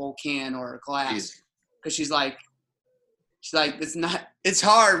finish the whole can or a glass because she's like it's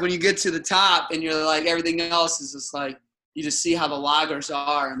hard when you get to the top and you're like everything else is just like. You just see how the lagers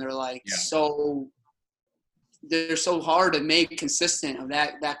are, and they're like they're so hard to make consistent of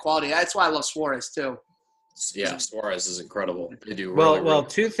that quality. That's why I love Suarez too. Yeah, Suarez is incredible. They do well.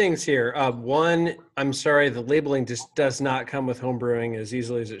 2 things here. One, I'm sorry, the labeling just does not come with home brewing as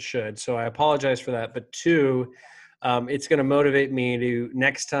easily as it should, so I apologize for that. But 2, it's going to motivate me to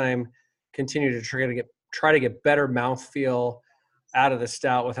next time continue to try to get better mouthfeel out of the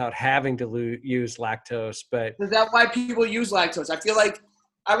stout without having to use lactose. But is that why people use lactose? I feel like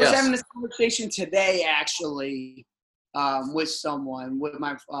I was having this conversation today actually with someone, with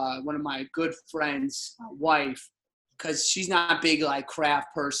my one of my good friends' wife, because she's not a big like craft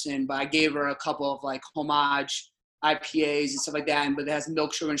person, but I gave her a couple of like homage IPAs and stuff like that, but it has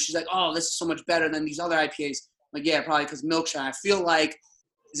milk sugar, and she's like, oh, this is so much better than these other IPAs. I'm like, yeah, probably because milk sugar. I feel like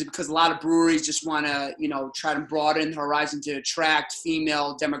is it because a lot of breweries just want to, try to broaden the horizon to attract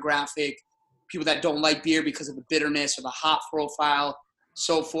female demographic, people that don't like beer because of the bitterness or the hop profile,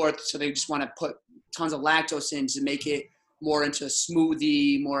 so forth. So they just want to put tons of lactose in to make it more into a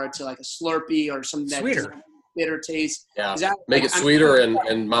smoothie, more into like a Slurpee or something that sweeter, bitter taste. Yeah, make it sweeter and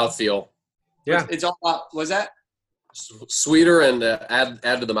mouthfeel. Yeah, it's all about. Was that sweeter and add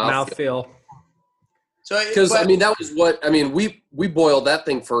to the mouthfeel? So, because that was what we boiled that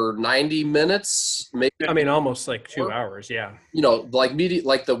thing for 90 minutes, maybe. Almost like 2 hours. Yeah. Like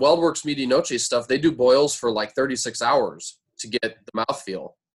the WeldWerks Medianoche stuff, they do boils for like 36 hours to get the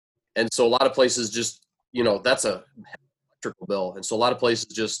mouthfeel, and so a lot of places just that's a electrical bill, and so a lot of places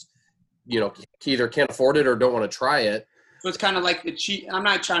just either can't afford it or don't want to try it. So it's kind of like the cheat. I'm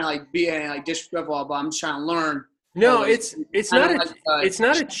not trying to like be any like disrespectful, but I'm just trying to learn. No, it's not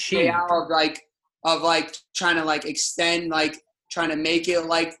a cheat. Of trying to like extend, like trying to make it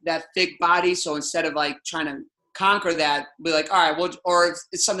like that thick body. So instead of like trying to conquer that, be like, all right, or if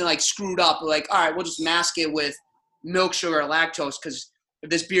it's something like screwed up, like, all right, we'll just mask it with milk sugar or lactose. Cause if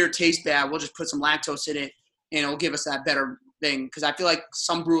this beer tastes bad, we'll just put some lactose in it and it'll give us that better thing. Cause I feel like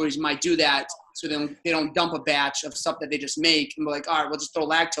some breweries might do that. So then they don't dump a batch of stuff that they just make and be like, all right, we'll just throw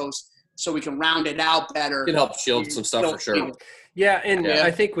lactose so we can round it out better. It can help shield some stuff for sure. Yeah, and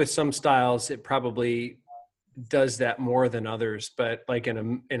I think with some styles it probably does that more than others. But like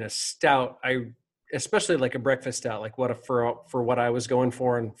in a stout, especially like a breakfast stout, like for what I was going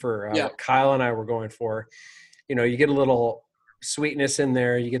for, and for what Kyle and I were going for, you get a little sweetness in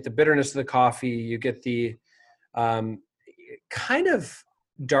there, you get the bitterness of the coffee, you get the kind of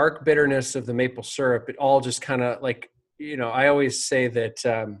dark bitterness of the maple syrup. It all just kind of like I always say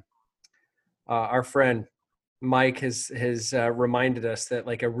that our friend Mike has reminded us that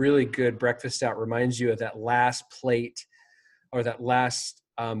like a really good breakfast stout reminds you of that last plate or that last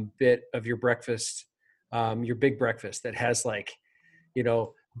bit of your breakfast, your big breakfast that has like,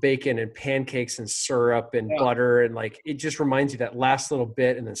 bacon and pancakes and syrup and butter. And like, it just reminds you that last little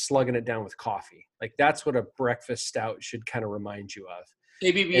bit and then slugging it down with coffee. Like that's what a breakfast stout should kind of remind you of.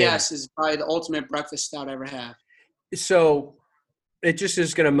 KBBS is probably the ultimate breakfast stout I ever had. So it just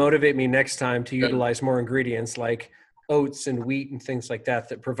is going to motivate me next time to utilize more ingredients like oats and wheat and things like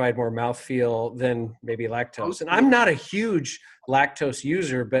that provide more mouthfeel than maybe lactose. And I'm not a huge lactose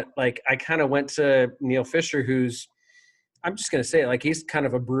user, but like I kind of went to Neil Fisher, who's, I'm just going to say it, like he's kind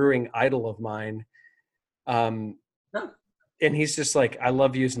of a brewing idol of mine. And he's just like, I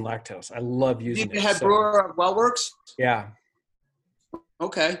love using lactose. I love using it. You had brewer WellWorks? Yeah.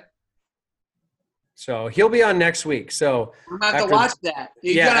 Okay. So he'll be on next week. So I'm going to have to watch that.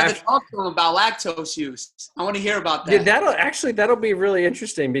 You're going to have to talk to him about lactose use. I want to hear about that. Yeah, that'll be really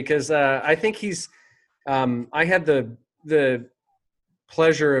interesting because I think he's I had the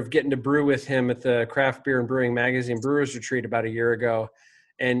pleasure of getting to brew with him at the Craft Beer and Brewing Magazine Brewers Retreat about a year ago.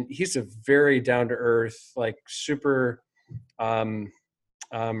 And he's a very down to earth, like super,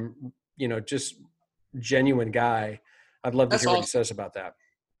 just genuine guy. I'd love to hear what he says about that.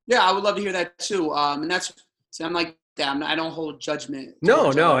 Yeah, I would love to hear that too. And I'm like that. I don't hold judgment.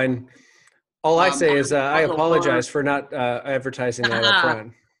 No. And all I say is I apologize for not advertising that up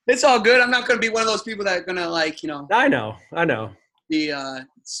front. It's all good. I'm not going to be one of those people that are going to I know. Be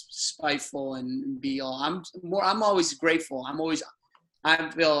spiteful and be all. I'm always grateful.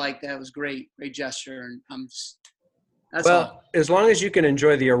 I feel like that was great gesture, and that's all. As long as you can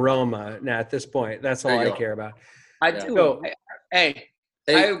enjoy the aroma at this point, that's all I care about. I do. So,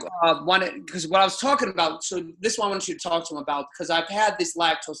 I wanted, because what I was talking about, so this one I want you to talk to him about, because I've had this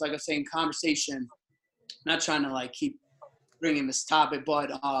lactose, like I was saying, conversation. I'm not trying to keep bringing this topic,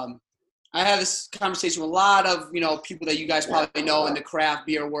 but I had this conversation with a lot of people that you guys probably know in the craft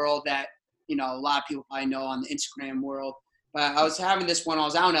beer world, that a lot of people probably know on the Instagram world. But I was having this when I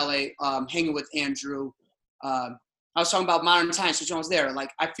was out in LA, hanging with Andrew. I was talking about modern times, which I was there.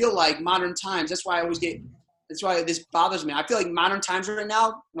 Like, I feel like modern times, that's why this bothers me. I feel like modern times right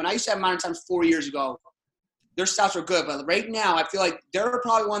now, when I used to have modern times 4 years ago, their styles were good. But right now, I feel like they're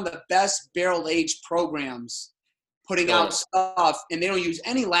probably one of the best barrel-aged programs putting out stuff, and they don't use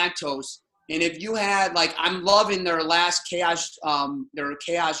any lactose. And if you had, I'm loving their last Chaos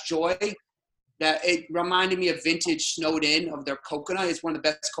Joy. That it reminded me of vintage Snowed In of their coconut. It's one of the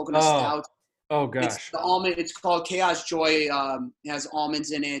best coconut stouts. Oh gosh. It's the almond. It's called Chaos Joy. It has almonds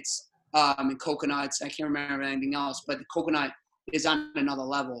in it and coconuts. I can't remember anything else, but the coconut is on another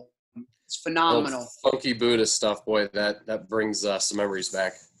level. It's phenomenal. Funky Buddhist stuff, boy. That brings some memories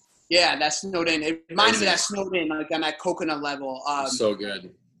back. Yeah, that Snowed In. It reminded me of that Snowed In, like on that coconut level. So good. I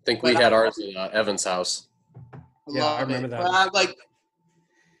think we had ours at Evan's house. I remember that.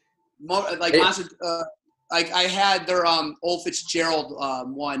 I had their Old Fitzgerald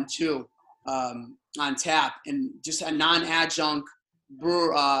one too on tap, and just a non-adjunct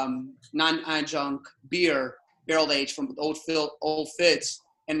beer barrel aged from Old Fitz,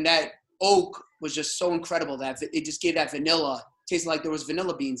 and that oak was just so incredible that it just gave that vanilla. Tasted like there was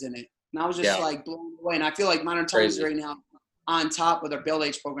vanilla beans in it, and I was just blown away. And I feel like Modern Times right now on top with their barrel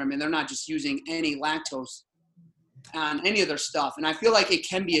aged program, and they're not just using any lactose on any of their stuff. And I feel like it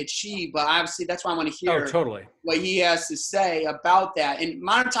can be achieved, but obviously that's why I want to hear what he has to say about that. And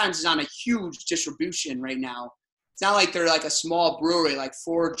Modern Times is on a huge distribution right now. It's not like they're like a small brewery like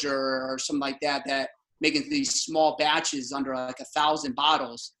Forager or something like that making these small batches under like 1,000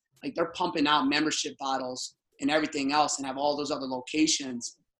 bottles. Like, they're pumping out membership bottles and everything else and have all those other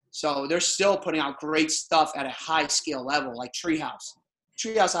locations. So they're still putting out great stuff at a high scale level, like Treehouse.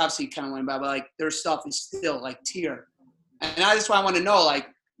 Treehouse obviously kind of went by, but their stuff is still tier. And that's why I want to know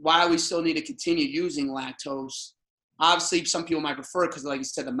why we still need to continue using lactose. Obviously, some people might prefer it because, like you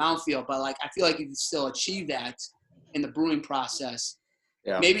said, the mouthfeel. But I feel like you can still achieve that in the brewing process.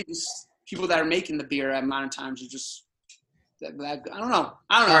 Yeah. Maybe just people that are making the beer at Modern Times are just I don't know.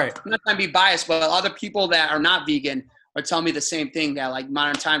 Right. I'm not trying to be biased, but other people that are not vegan are telling me the same thing, that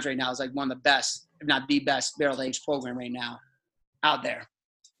Modern Times right now is one of the best, if not the best, barrel aged program right now out there.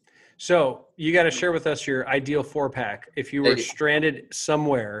 So you got to share with us your ideal 4-pack. If you were stranded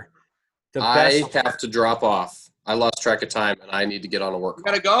somewhere, I have to drop off. I lost track of time, and I need to get on a work. You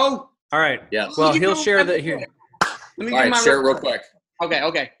got to go? All right. Yes. Well, he'll share that here. All right, share it real quick. Okay.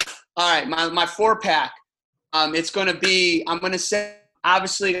 All right, my 4-pack. It's going to be, I'm going to say,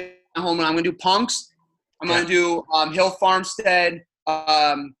 obviously, at home, I'm going to do Punks. I'm going to do Hill Farmstead,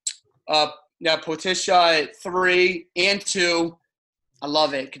 Potisha at 3 and 2. I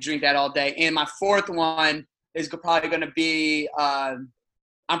love it. Could drink that all day. And my 4th one is probably going to be I'm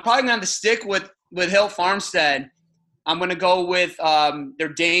probably going to have to stick with Hill Farmstead. I'm going to go with their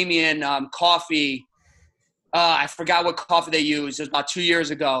Damien coffee. I forgot what coffee they used. It was about 2 years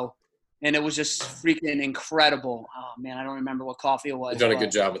ago, and it was just freaking incredible. Oh, man, I don't remember what coffee it was. You've done a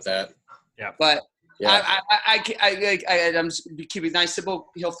good job with that. Yeah. But I'm just keeping it nice,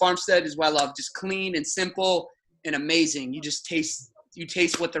 simple. Hill Farmstead is what I love. Just clean and simple. and amazing. You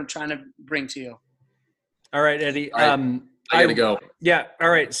taste what they're trying to bring to you. All right, Eddie. All right. I gotta go. Yeah. All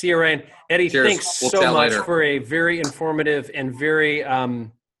right. See you, Ryan. Eddie, Cheers. thanks We'll so chat much later. for a very informative and very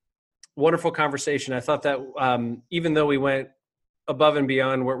wonderful conversation. I thought that even though we went above and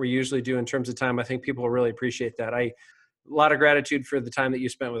beyond what we usually do in terms of time, I think people will really appreciate that. A lot of gratitude for the time that you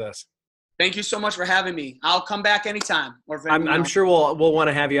spent with us. Thank you so much for having me. I'll come back anytime. Or if I'm sure we'll want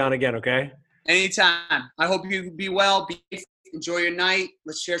to have you on again. Okay. Anytime. I hope you be well. Enjoy your night.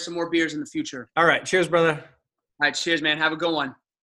 Let's share some more beers in the future. All right. Cheers, brother. All right. Cheers, man. Have a good one.